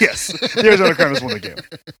 Yes, the Arizona Cardinals win the game.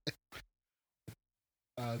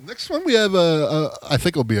 Next one, we have I think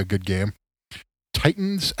it'll be a good game.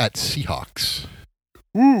 Titans at Seahawks.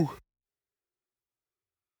 Ooh.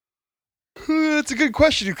 That's a good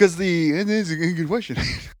question because it is a good question.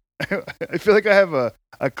 I feel like I have a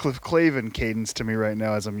Cliff Clavin cadence to me right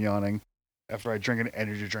now as I'm yawning after I drink an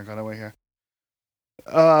energy drink on the way here.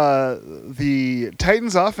 The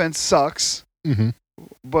Titans offense sucks,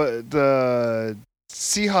 but the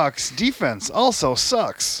Seahawks defense also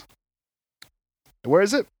sucks. Where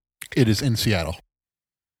is it? It is in Seattle.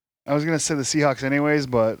 I was going to say the Seahawks anyways,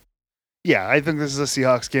 but yeah, I think this is a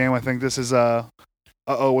Seahawks game. I think this is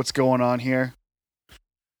what's going on here?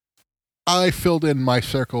 I filled in my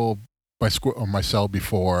circle, my cell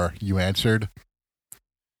before you answered.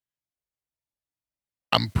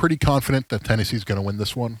 I'm pretty confident that Tennessee's going to win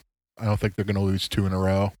this one. I don't think they're going to lose 2 in a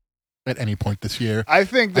row at any point this year. I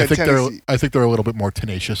think they're a little bit more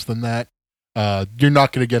tenacious than that. You're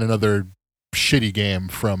not going to get another shitty game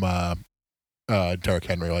from Derrick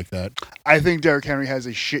Henry like that. I think Derrick Henry has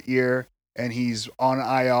a shit year, and he's on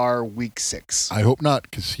IR week 6. I hope not,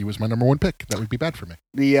 because he was my number 1 pick. That would be bad for me.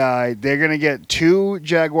 They're going to get 2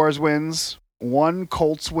 Jaguars wins, 1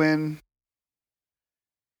 Colts win,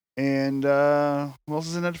 and who else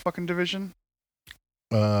is in that fucking division?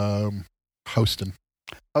 Houston.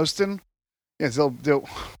 Yes, they'll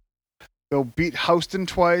beat Houston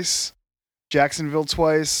twice, Jacksonville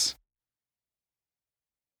twice,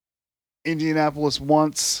 Indianapolis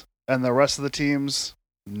once, and the rest of the teams,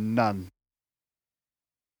 none.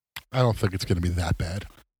 I don't think it's going to be that bad.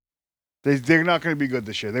 They're not going to be good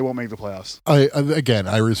this year. They won't make the playoffs.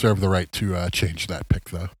 I reserve the right to change that pick,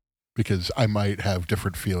 though, because I might have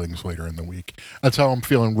different feelings later in the week. That's how I'm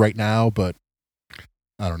feeling right now, but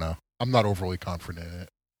I don't know. I'm not overly confident in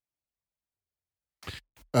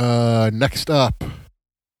it. Next up,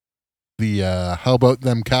 the how about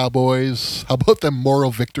them Cowboys? How about them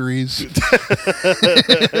moral victories?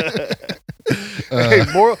 Hey,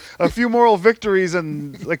 a few moral victories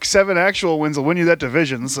and like 7 actual wins will win you that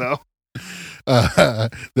division. So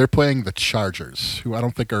they're playing the Chargers, who I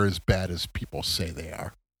don't think are as bad as people say they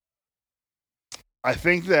are. I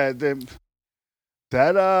think I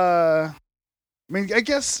mean, I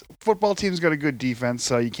guess football team's got a good defense,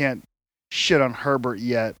 so you can't shit on Herbert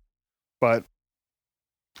yet. But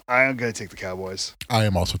I am going to take the Cowboys. I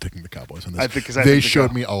am also taking the Cowboys in this. They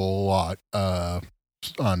showed me a lot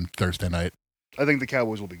on Thursday night. I think the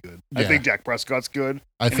Cowboys will be good. Yeah. I think Dak Prescott's good.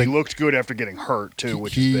 I think he looked good after getting hurt, too,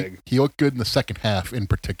 which is big. He looked good in the second half in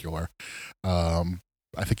particular.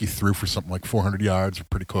 I think he threw for something like 400 yards or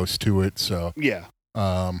pretty close to it. So yeah.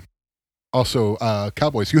 Also,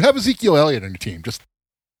 Cowboys, you have Ezekiel Elliott on your team. Just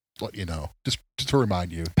to let you know. Just to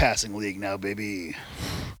remind you. Passing league now, baby.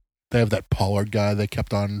 They have that Pollard guy they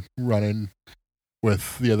kept on running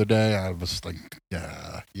with the other day. I was like,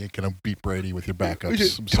 yeah, you ain't going to beat Brady with your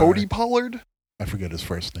backups. Cody Pollard? I forget his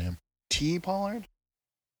first name. T. Pollard?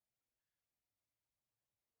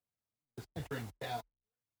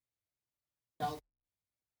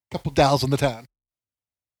 Couple Dals in the town.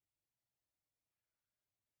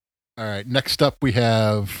 All right, next up we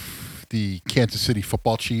have the Kansas City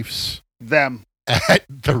Football Chiefs. Them. At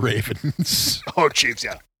the Ravens. Oh, Chiefs,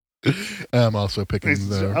 yeah. I'm also picking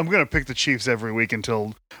I'm going to pick the Chiefs every week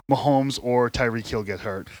until Mahomes or Tyreek Hill get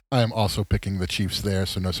hurt. I am also picking the Chiefs there,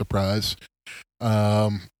 so no surprise.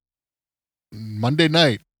 Monday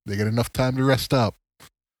night, they get enough time to rest up.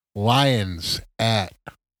 Lions at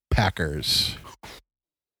Packers.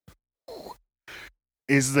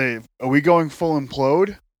 Are we going full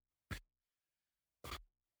implode?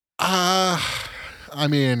 I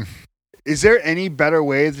mean, is there any better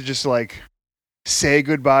way to just like say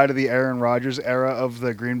goodbye to the Aaron Rodgers era of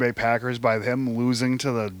the Green Bay Packers by them losing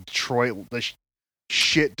to the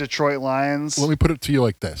shit Detroit Lions? Let me put it to you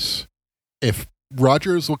like this. If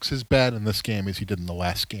Rodgers looks as bad in this game as he did in the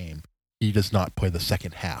last game, he does not play the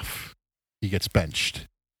second half. He gets benched.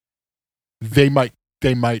 They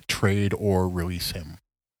might trade or release him.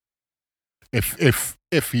 If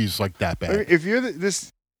he's like that bad. If you're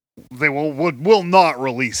they will not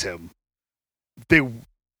release him. They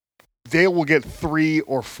will get 3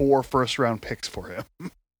 or 4 first round picks for him.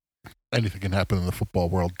 Anything can happen in the football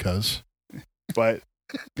world, cuz. But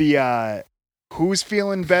the who's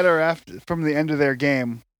feeling better from the end of their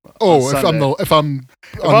game? Oh, if I'm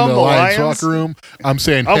the Lions locker room, I'm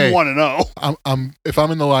saying, hey, I'm 1-0. If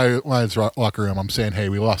I'm in the Lions locker room, I'm saying, hey,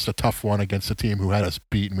 we lost a tough one against a team who had us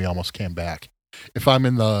beat and we almost came back. If I'm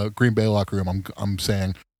in the Green Bay locker room, I'm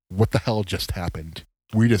saying, what the hell just happened?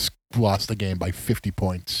 We just lost the game by 50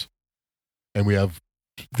 points, and we have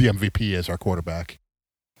the MVP as our quarterback.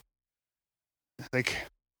 Like,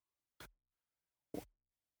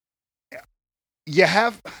 you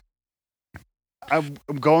have. I'm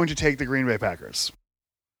going to take the Green Bay Packers.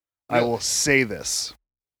 Really? I will say this.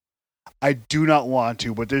 I do not want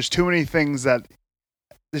to, but there's too many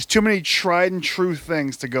tried and true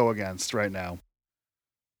things to go against right now.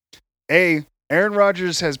 Aaron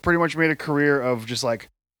Rodgers has pretty much made a career of just like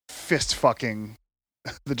fist fucking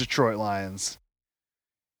the Detroit Lions.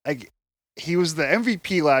 Like, he was the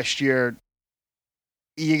MVP last year.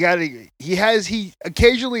 He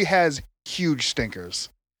occasionally has huge stinkers.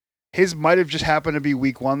 His might have just happened to be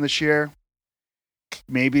week 1 this year.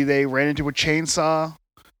 Maybe they ran into a chainsaw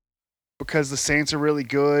because the Saints are really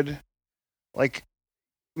good. Like,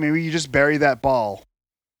 maybe you just bury that ball.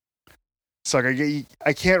 So like,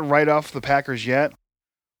 I can't write off the Packers yet.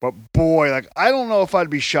 But boy, like, I don't know if I'd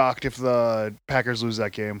be shocked if the Packers lose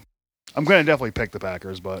that game. I'm going to definitely pick the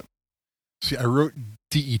Packers, but... See, I wrote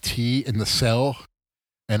DET in the cell,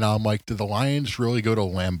 and I'm like, did the Lions really go to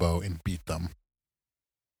Lambeau and beat them?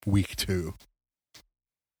 Week 2.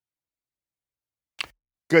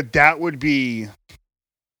 Good, that would be...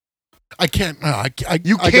 I can't...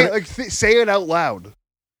 You can't say it out loud.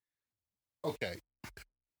 Okay.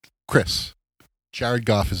 Chris, Jared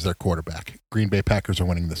Goff is their quarterback. Green Bay Packers are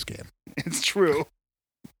winning this game. It's true.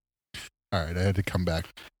 All right, I had to come back.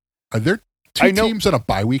 Are there 2 teams on a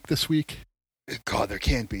bye week this week? God, there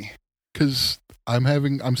can't be. Because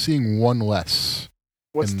I'm seeing one less.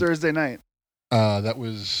 What's Thursday night? That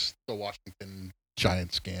was the Washington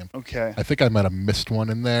Giants game. Okay. I think I might have missed one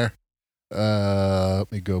in there. Let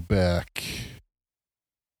me go back.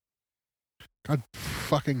 God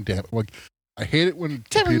fucking damn it. Like, I hate it when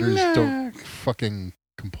computers don't fucking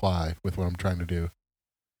comply with what I'm trying to do.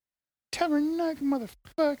 Tabernacle,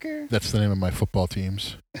 motherfucker. That's the name of my football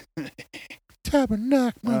teams.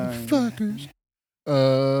 Tabernacle, motherfuckers.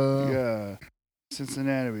 Yeah.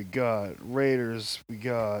 Cincinnati, we got. Raiders, we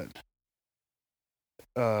got.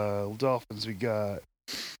 Dolphins, we got.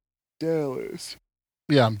 Dallas.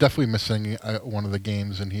 Yeah, I'm definitely missing one of the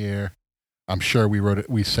games in here. I'm sure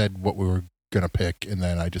we said what we were going to pick, and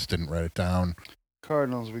then I just didn't write it down.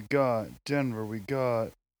 Cardinals, we got. Denver, we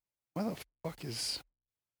got. Why the fuck is...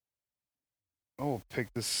 Oh, we'll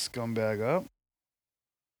pick this scumbag up.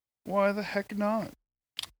 Why the heck not?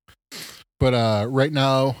 But right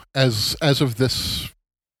now, as of this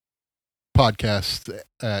podcast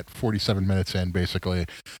at 47 minutes in, basically,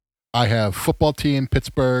 I have football team,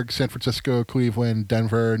 Pittsburgh, San Francisco, Cleveland,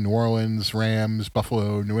 Denver, New Orleans, Rams,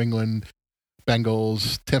 Buffalo, New England,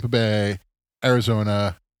 Bengals, Tampa Bay,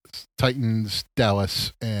 Arizona, Titans,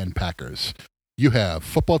 Dallas, and Packers. You have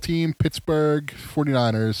football team, Pittsburgh,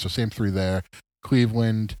 49ers, so same 3 there,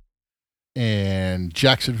 Cleveland, and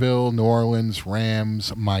Jacksonville, New Orleans,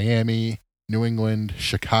 Rams, Miami, New England,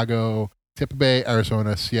 Chicago, Tampa Bay,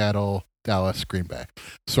 Arizona, Seattle, Dallas, Green Bay.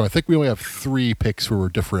 So I think we only have 3 picks where we're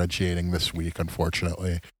differentiating this week,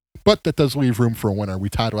 unfortunately. But that does leave room for a winner. We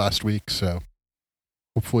tied last week, so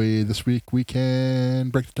hopefully this week we can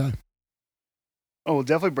break the tie. Oh, we'll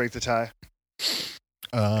definitely break the tie.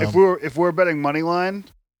 If we're betting money line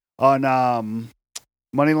on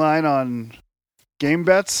game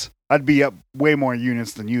bets, I'd be up way more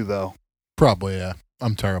units than you, though. Probably, yeah.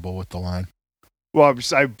 I'm terrible with the line. Well,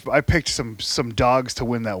 I picked some dogs to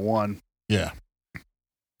win that one. Yeah.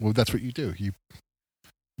 Well, that's what you do.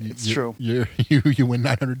 It's true. You win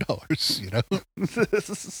 $900. You know.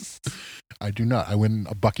 I do not. I win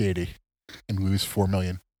 $180 and lose $4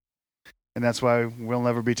 million. And that's why we'll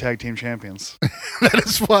never be tag team champions. That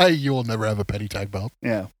is why you will never have a penny tag belt.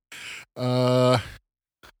 Yeah. Biggie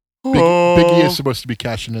is supposed to be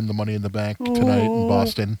cashing in the Money in the Bank tonight in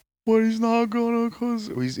Boston. But he's not gonna, cause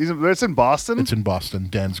it's in Boston. It's in Boston.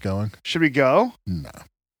 Dan's going. Should we go? No.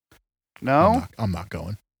 No. I'm not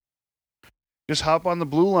going. Just hop on the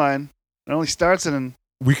blue line. It only starts in.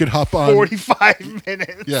 We could hop on 45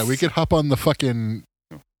 minutes. Yeah, we could hop on the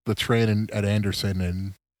train at Anderson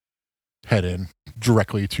and head in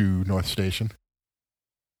directly to North Station.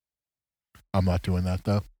 I'm not doing that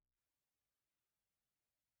though.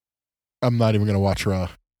 I'm not even going to watch Raw.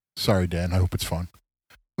 Sorry, Dan. I hope it's fun.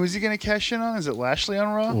 Who's he going to cash in on? Is it Lashley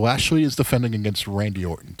on Raw? Lashley is defending against Randy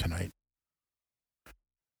Orton tonight.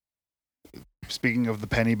 Speaking of the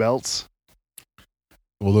penny belts.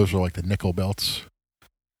 Well, those are like the nickel belts.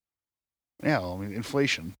 Yeah, well, I mean,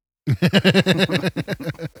 inflation. I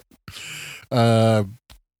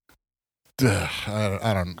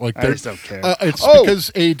don't like. I just don't care. It's because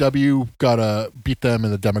AEW beat them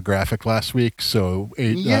in the demographic last week, so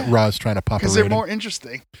Raw's trying to pop a rating. Because they're more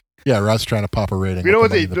interesting. Yeah, Raw's trying to pop a rating. You know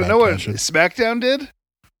what SmackDown did?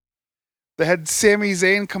 They had Sami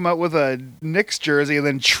Zayn come out with a Knicks jersey, and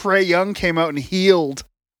then Trae Young came out and healed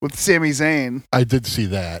with Sami Zayn. I did see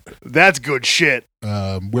that. That's good shit.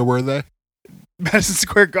 Where were they? Madison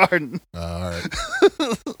Square Garden. All right.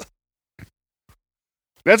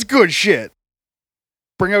 That's good shit.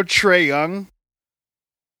 Bring out Trae Young,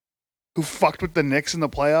 who fucked with the Knicks in the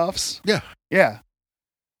playoffs. Yeah. Yeah.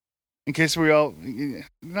 In case we all...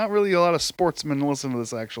 Not really a lot of sportsmen listen to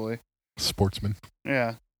this, actually. Sportsman.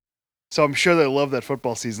 Yeah. So I'm sure they love that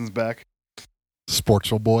football season's back.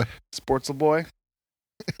 Sportsal boy. Sportsal boy.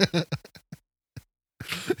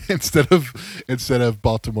 instead of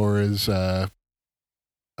Baltimore as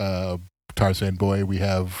Tarzan boy, we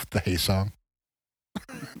have the Hey song.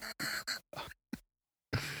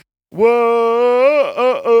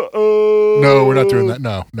 Whoa! No, we're not doing that.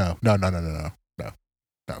 No, absolutely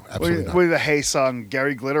not. What is the Hey song?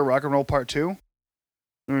 Gary Glitter, Rock and Roll Part 2?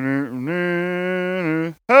 Isn't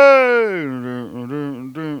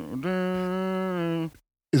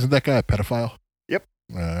that guy a pedophile? Yep.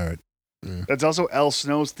 All right. That's also El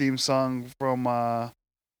Snow's theme song from... oh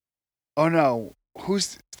no.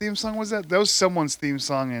 Whose theme song was that? That was someone's theme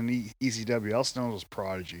song in ECW. El Snow was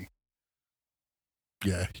Prodigy.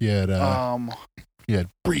 Yeah, he had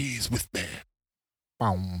Breeze with me.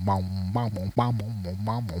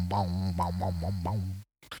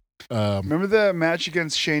 Remember the match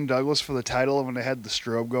against Shane Douglas for the title when they had the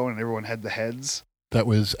strobe going and everyone had the heads? That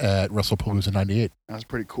was at WrestlePalooza 98. That was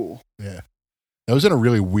pretty cool. Yeah. That was in a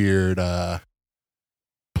really weird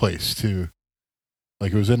place, too.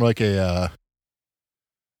 Like, it was in like a...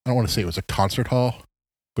 I don't want to say it was a concert hall,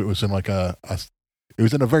 but it was in like it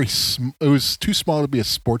was in a very, it was too small to be a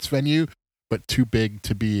sports venue, but too big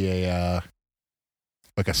to be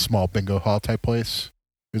like a small bingo hall type place.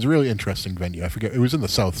 It was a really interesting venue. I forget, it was in the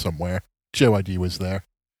South somewhere. JYD was there.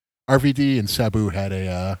 RVD and Sabu had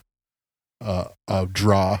a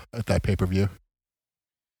draw at that pay-per-view.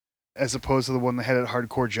 As opposed to the one they had at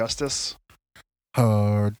Hardcore Justice.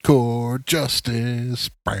 Hardcore Justice.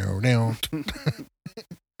 Hardcore Justice.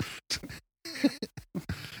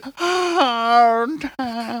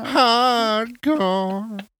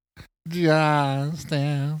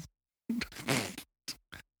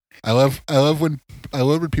 I love when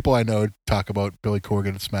people I know talk about Billy Corgan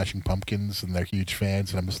and Smashing Pumpkins and they're huge fans,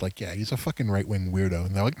 and I'm just like, yeah, he's a fucking right wing weirdo,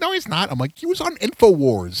 and they're like, no, he's not. I'm like, he was on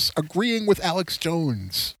InfoWars agreeing with Alex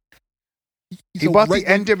Jones. He bought the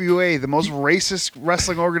NWA, the most racist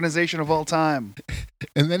wrestling organization of all time.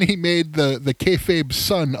 And then he made the kayfabe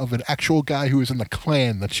son of an actual guy who was in the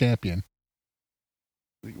Klan the champion.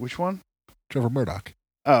 Which one? Trevor Murdoch.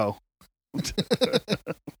 Oh.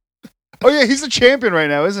 Oh, yeah, he's the champion right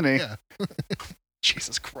now, isn't he? Yeah.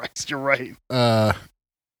 Jesus Christ, you're right.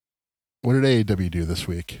 What did AEW do this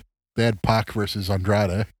week? They had Pac versus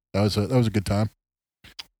Andrade. That was a good time.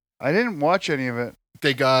 I didn't watch any of it.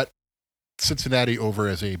 They got Cincinnati over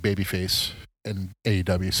as a babyface in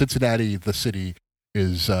AEW. Cincinnati, the city,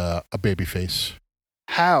 is a babyface.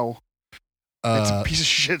 How? It's a piece of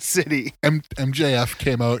shit city. MJF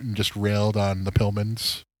came out and just railed on the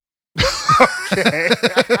Pillmans. Okay.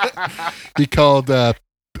 He called Brian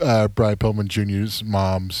Pillman Jr.'s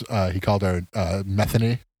mom's, he called her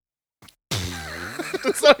Methany.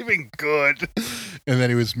 That's not even good. And then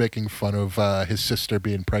he was making fun of his sister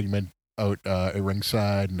being pregnant out at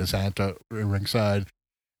ringside and his aunt at ringside.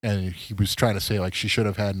 And he was trying to say, like, she should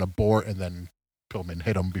have had an abort, and then Pillman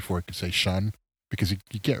hit him before he could say shun. Because you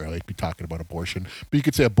can't really be talking about abortion. But you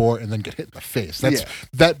could say abort and then get hit in the face.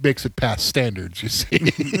 That makes it past standards, you see.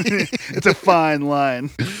 It's a fine line.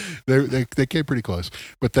 They came pretty close.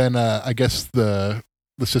 But then I guess the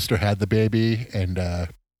sister had the baby, and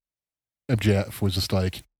MJF was just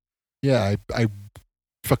like, yeah, I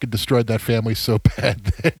fucking destroyed that family so bad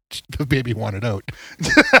that the baby wanted out.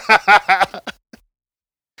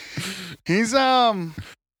 He's a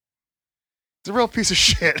real piece of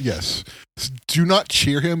shit. Yes. Do not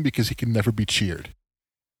cheer him because he can never be cheered.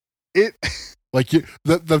 Like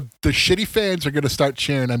the shitty fans are going to start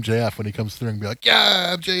cheering MJF when he comes through and be like,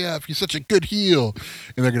 yeah, MJF, you're such a good heel.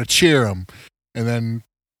 And they're going to cheer him. And then,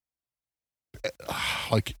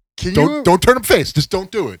 like, don't turn him face. Just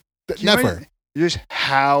don't do it. Never. Just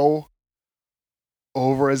how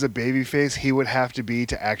over as a babyface he would have to be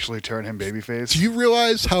to actually turn him babyface. Do you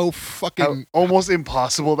realize how almost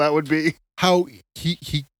impossible that would be? How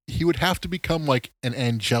he would have to become like an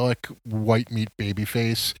angelic white meat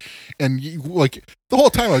babyface, and like the whole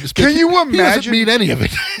time I would just can you imagine? He doesn't mean any of it.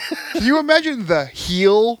 Can you imagine the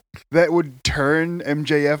heel that would turn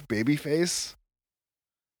MJF babyface?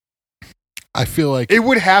 I feel like it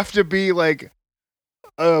would have to be like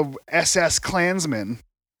a SS Klansman.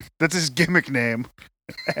 That's his gimmick name.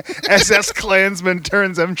 SS Klansman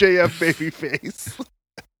turns MJF babyface.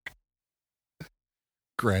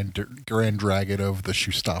 Grand Dragon of the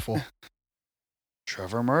Schustaffel.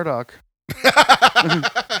 Trevor Murdoch.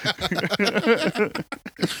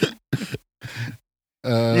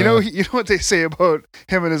 You know what they say about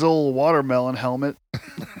him and his old watermelon helmet?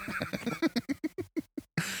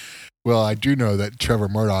 Well, I do know that Trevor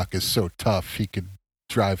Murdoch is so tough he could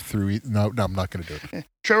drive through. No, I'm not going to do it.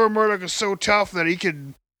 Trevor Murdoch is so tough that he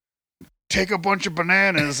could take a bunch of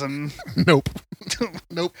bananas and. Nope.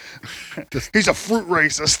 He's a fruit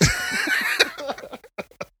racist.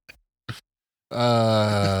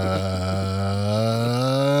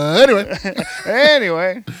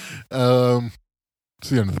 Anyway. It's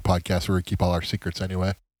the end of the podcast where we keep all our secrets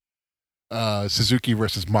anyway. Suzuki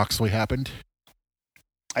versus Moxley happened.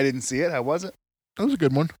 I didn't see it. How was it? That was a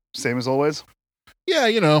good one. Same as always?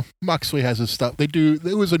 Yeah, Moxley has his stuff.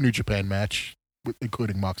 It was a New Japan match,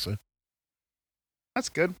 including Moxley. That's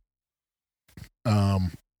good.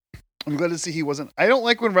 I'm glad to see he wasn't. I don't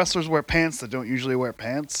like when wrestlers wear pants that don't usually wear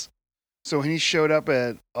pants. So when he showed up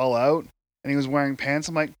at All Out and he was wearing pants,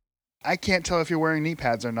 I'm like, I can't tell if you're wearing knee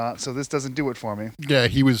pads or not, so this doesn't do it for me. Yeah,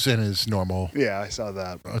 he was in his normal. Yeah, I saw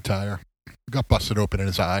that. Attire. Got busted open in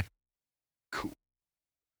his eye. Cool.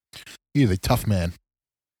 He's a tough man.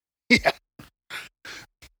 Yeah.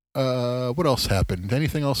 What else happened?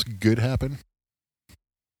 Anything else good happen?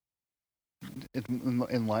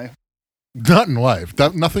 In life? Not in life.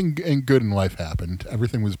 Nothing good in life happened.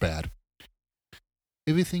 Everything was bad.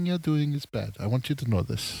 Everything you're doing is bad. I want you to know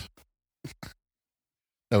this.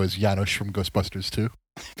 That was Janusz from Ghostbusters 2.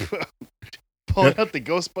 Pulling out the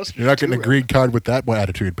Ghostbusters 2. You're not getting a green card with that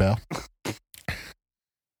attitude, pal.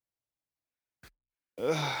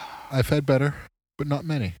 I've had better, but not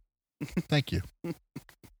many. Thank you.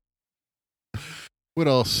 What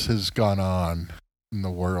else has gone on in the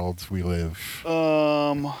world we live?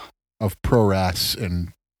 Of pro wrestling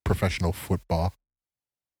and professional football.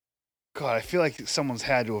 God, I feel like someone's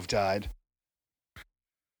had to have died.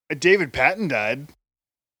 David Patton died.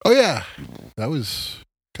 Oh yeah, that was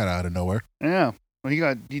kind of out of nowhere. Yeah,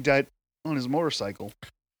 well, he died on his motorcycle.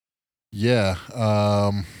 Yeah.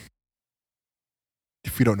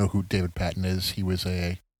 If you don't know who David Patton is, he was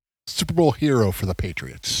a Super Bowl hero for the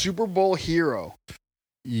Patriots. Super Bowl hero.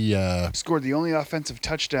 Yeah. Scored the only offensive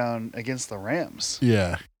touchdown against the Rams.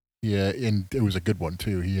 Yeah, and it was a good one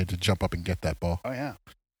too. He had to jump up and get that ball. Oh yeah.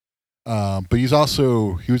 But he was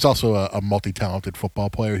also a multi-talented football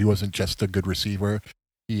player. He wasn't just a good receiver.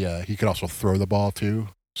 He could also throw the ball too.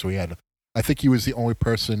 So I think he was the only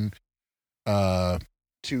person to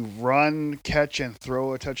run, catch, and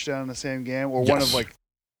throw a touchdown in the same game, or yes. one of like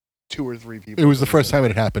 2 or 3 people. It was the first time it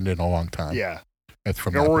had happened in a long time. Yeah. That's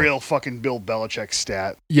from a real fucking Bill Belichick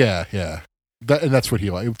stat. Yeah. And that's what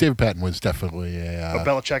he liked. David Patton was definitely a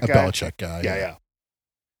Belichick guy. Belichick guy. Yeah.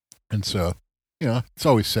 And so, it's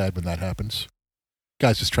always sad when that happens.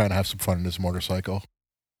 Guy's just trying to have some fun on his motorcycle.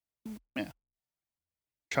 Yeah.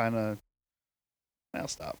 I'll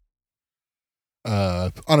stop.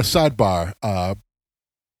 On a sidebar,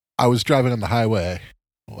 I was driving on the highway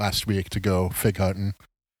last week to go fig hunting,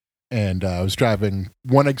 and I was driving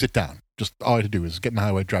one exit down. Just all I had to do was get in the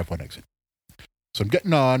highway, drive one exit. So I'm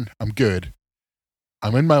getting on. I'm good.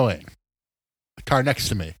 I'm in my lane. The car next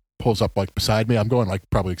to me pulls up like beside me. I'm going like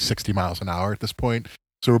probably 60 miles an hour at this point.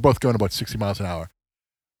 So we're both going about 60 miles an hour.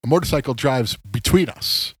 A motorcycle drives between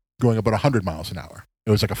us, going about 100 miles an hour.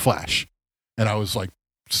 It was like a flash. And I was like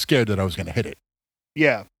scared that I was going to hit it.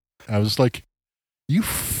 Yeah. I was like, you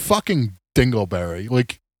fucking dingleberry.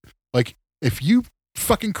 Like if you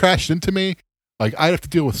fucking crashed into me, like I'd have to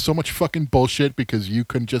deal with so much fucking bullshit because you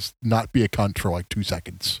can just not be a cunt for like 2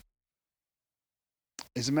 seconds.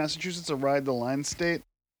 Is Massachusetts a ride the line state?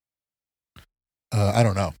 I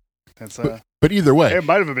don't know. That's but either way, it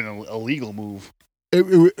might have been a legal move.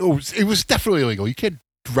 It was definitely illegal. You can't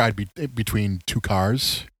ride between 2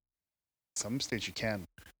 cars. Some states you can.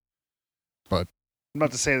 But I'm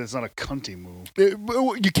not to say that's not a cunty move.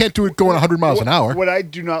 You can't do it going 100 miles an hour. What I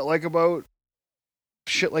do not like about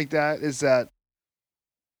shit like that is that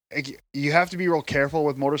you have to be real careful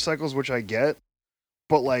with motorcycles, which I get,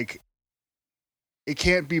 but like it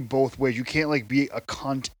can't be both ways. You can't like be a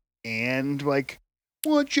cunt and like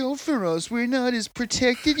watch out for us. We're not as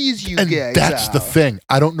protected as you guys. And that's the thing.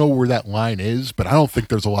 I don't know where that line is, but I don't think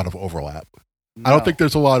there's a lot of overlap. No. I don't think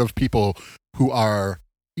there's a lot of people who are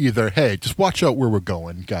either, hey, just watch out where we're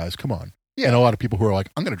going, guys. Come on. Yeah. And a lot of people who are like,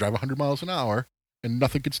 I'm going to drive 100 miles an hour and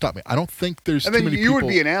nothing can stop me. I don't think there's too many people. And then you would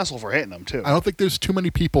be an asshole for hitting them too. I don't think there's too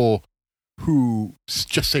many people who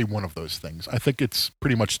just say one of those things. I think it's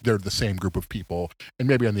pretty much they're the same group of people. And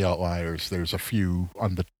maybe on the outliers, there's a few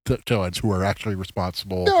on the tail ends who are actually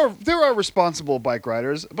responsible. There are responsible bike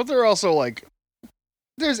riders, but there are also like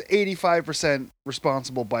there's 85%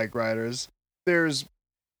 responsible bike riders. There's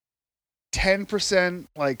 10%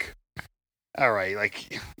 like, all right,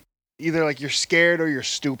 like either like you're scared or you're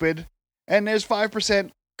stupid, and there's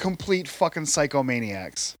 5% complete fucking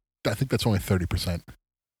psychomaniacs. I think that's only 30%.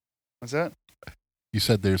 What's that? You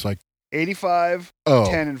said there's like 85, oh,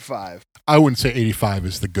 10, and 5. I wouldn't say 85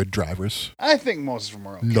 is the good drivers. I think most of them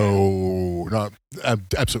are okay. No, not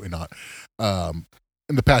absolutely not.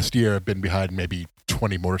 In the past year, I've been behind maybe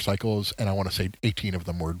 20 motorcycles, and I want to say 18 of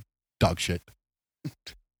them were dog shit.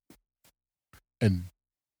 And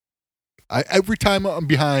every time I'm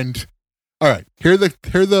behind, all right, here are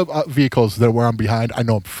the vehicles where I'm behind. I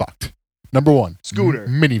know I'm fucked. Number one, scooter,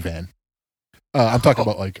 minivan. I'm talking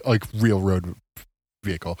about like real road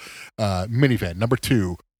vehicle. Minivan. Number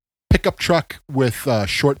two, pickup truck with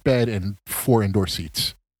short bed and 4 indoor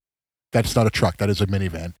seats. That's not a truck. That is a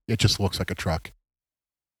minivan. It just looks like a truck.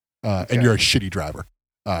 Okay. And you're a shitty driver.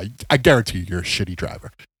 I guarantee you're a shitty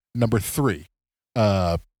driver. Number 3,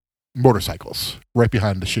 motorcycles right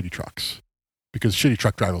behind the shitty trucks, because shitty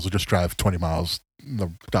truck drivers will just drive 20 miles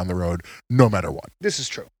down the road no matter what. This is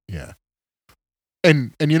true. Yeah.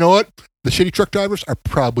 And you know what? The shitty truck drivers are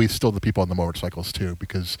probably still the people on the motorcycles too,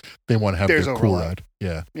 because they want to have their cool ride.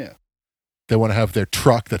 Yeah. Yeah. They want to have their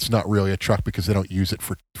truck that's not really a truck because they don't use it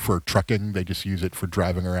for trucking. They just use it for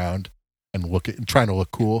driving around and trying to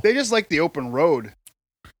look cool. They just like the open road.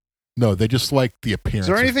 No, they just like the appearance. Is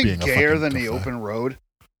there anything of being gayer than the open road?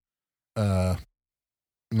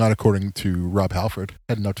 Not according to Rob Halford,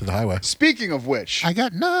 heading out to the highway. Speaking of which, I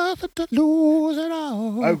got nothing to lose at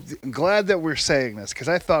all. I'm glad that we're saying this because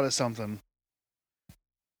I thought of something.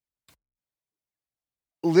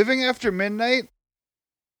 Living After Midnight.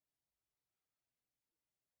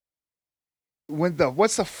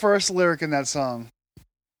 What's the first lyric in that song?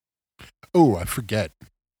 Oh, I forget.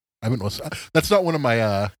 I haven't listened. That's not one of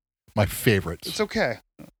my favorites. It's okay.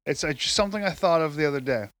 It's just something I thought of the other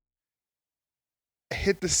day.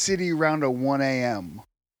 Hit the city around 1 a.m.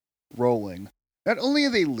 rolling. Not only are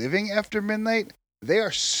they living after midnight, they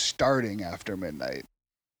are starting after midnight.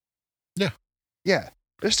 Yeah. Yeah.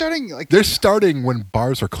 They're starting They're starting when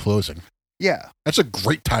bars are closing. Yeah. That's a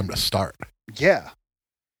great time to start. Yeah.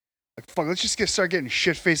 Like fuck, let's just start getting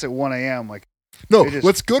shit faced at 1 a.m. Like no,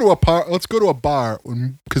 let's go to a bar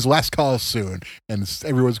because last call is soon, and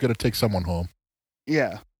everyone's gonna take someone home.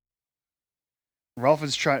 Yeah.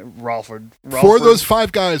 Ralford. Four of those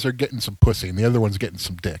 5 guys are getting some pussy, and the other one's getting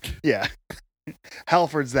some dick. Yeah.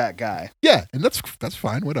 Halford's that guy. Yeah, and that's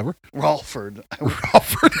fine, whatever. Ralford.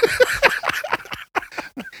 Ralford.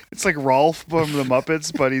 It's like Rolf from the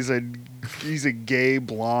Muppets, but he's a gay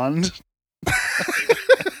blonde.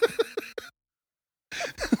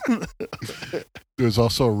 There's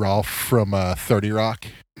also Ralph from 30 Rock,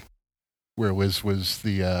 where Liz was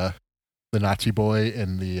the Nazi boy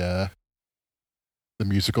in the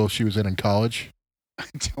musical she was in college. I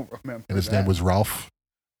don't remember. And his name was Ralph.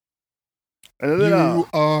 You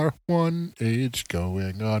are one age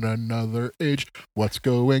going on another age. What's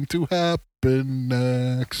going to happen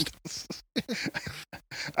next?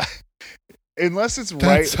 Unless it's right.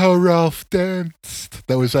 That's how Ralph danced.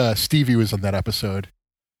 That was Stevie was on that episode.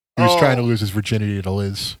 He was trying to lose his virginity to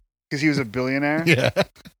Liz. Because he was a billionaire? Yeah.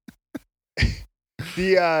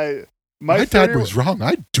 My dad was wrong.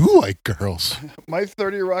 I do like girls. My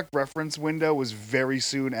 30 Rock reference window was very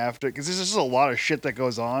soon after, because there's just a lot of shit that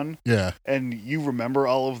goes on. Yeah. And you remember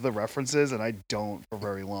all of the references, and I don't for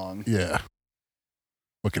very long. Yeah.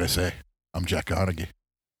 What can I say? I'm Jack Donaghy.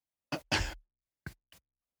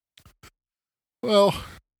 Well,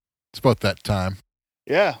 it's about that time.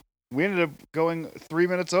 Yeah. We ended up going 3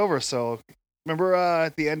 minutes over, so remember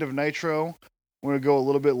at the end of Nitro, we're going to go a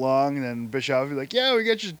little bit long, and then Bischoff will be like, yeah, we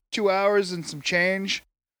got you 2 hours and some change.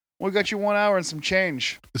 We got you 1 hour and some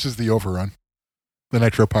change. This is the overrun. The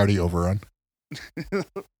Nitro Party overrun.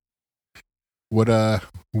 What are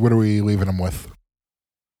we leaving them with?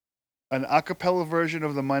 An a cappella version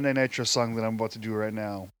of the Monday Nitro song that I'm about to do right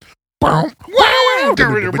now.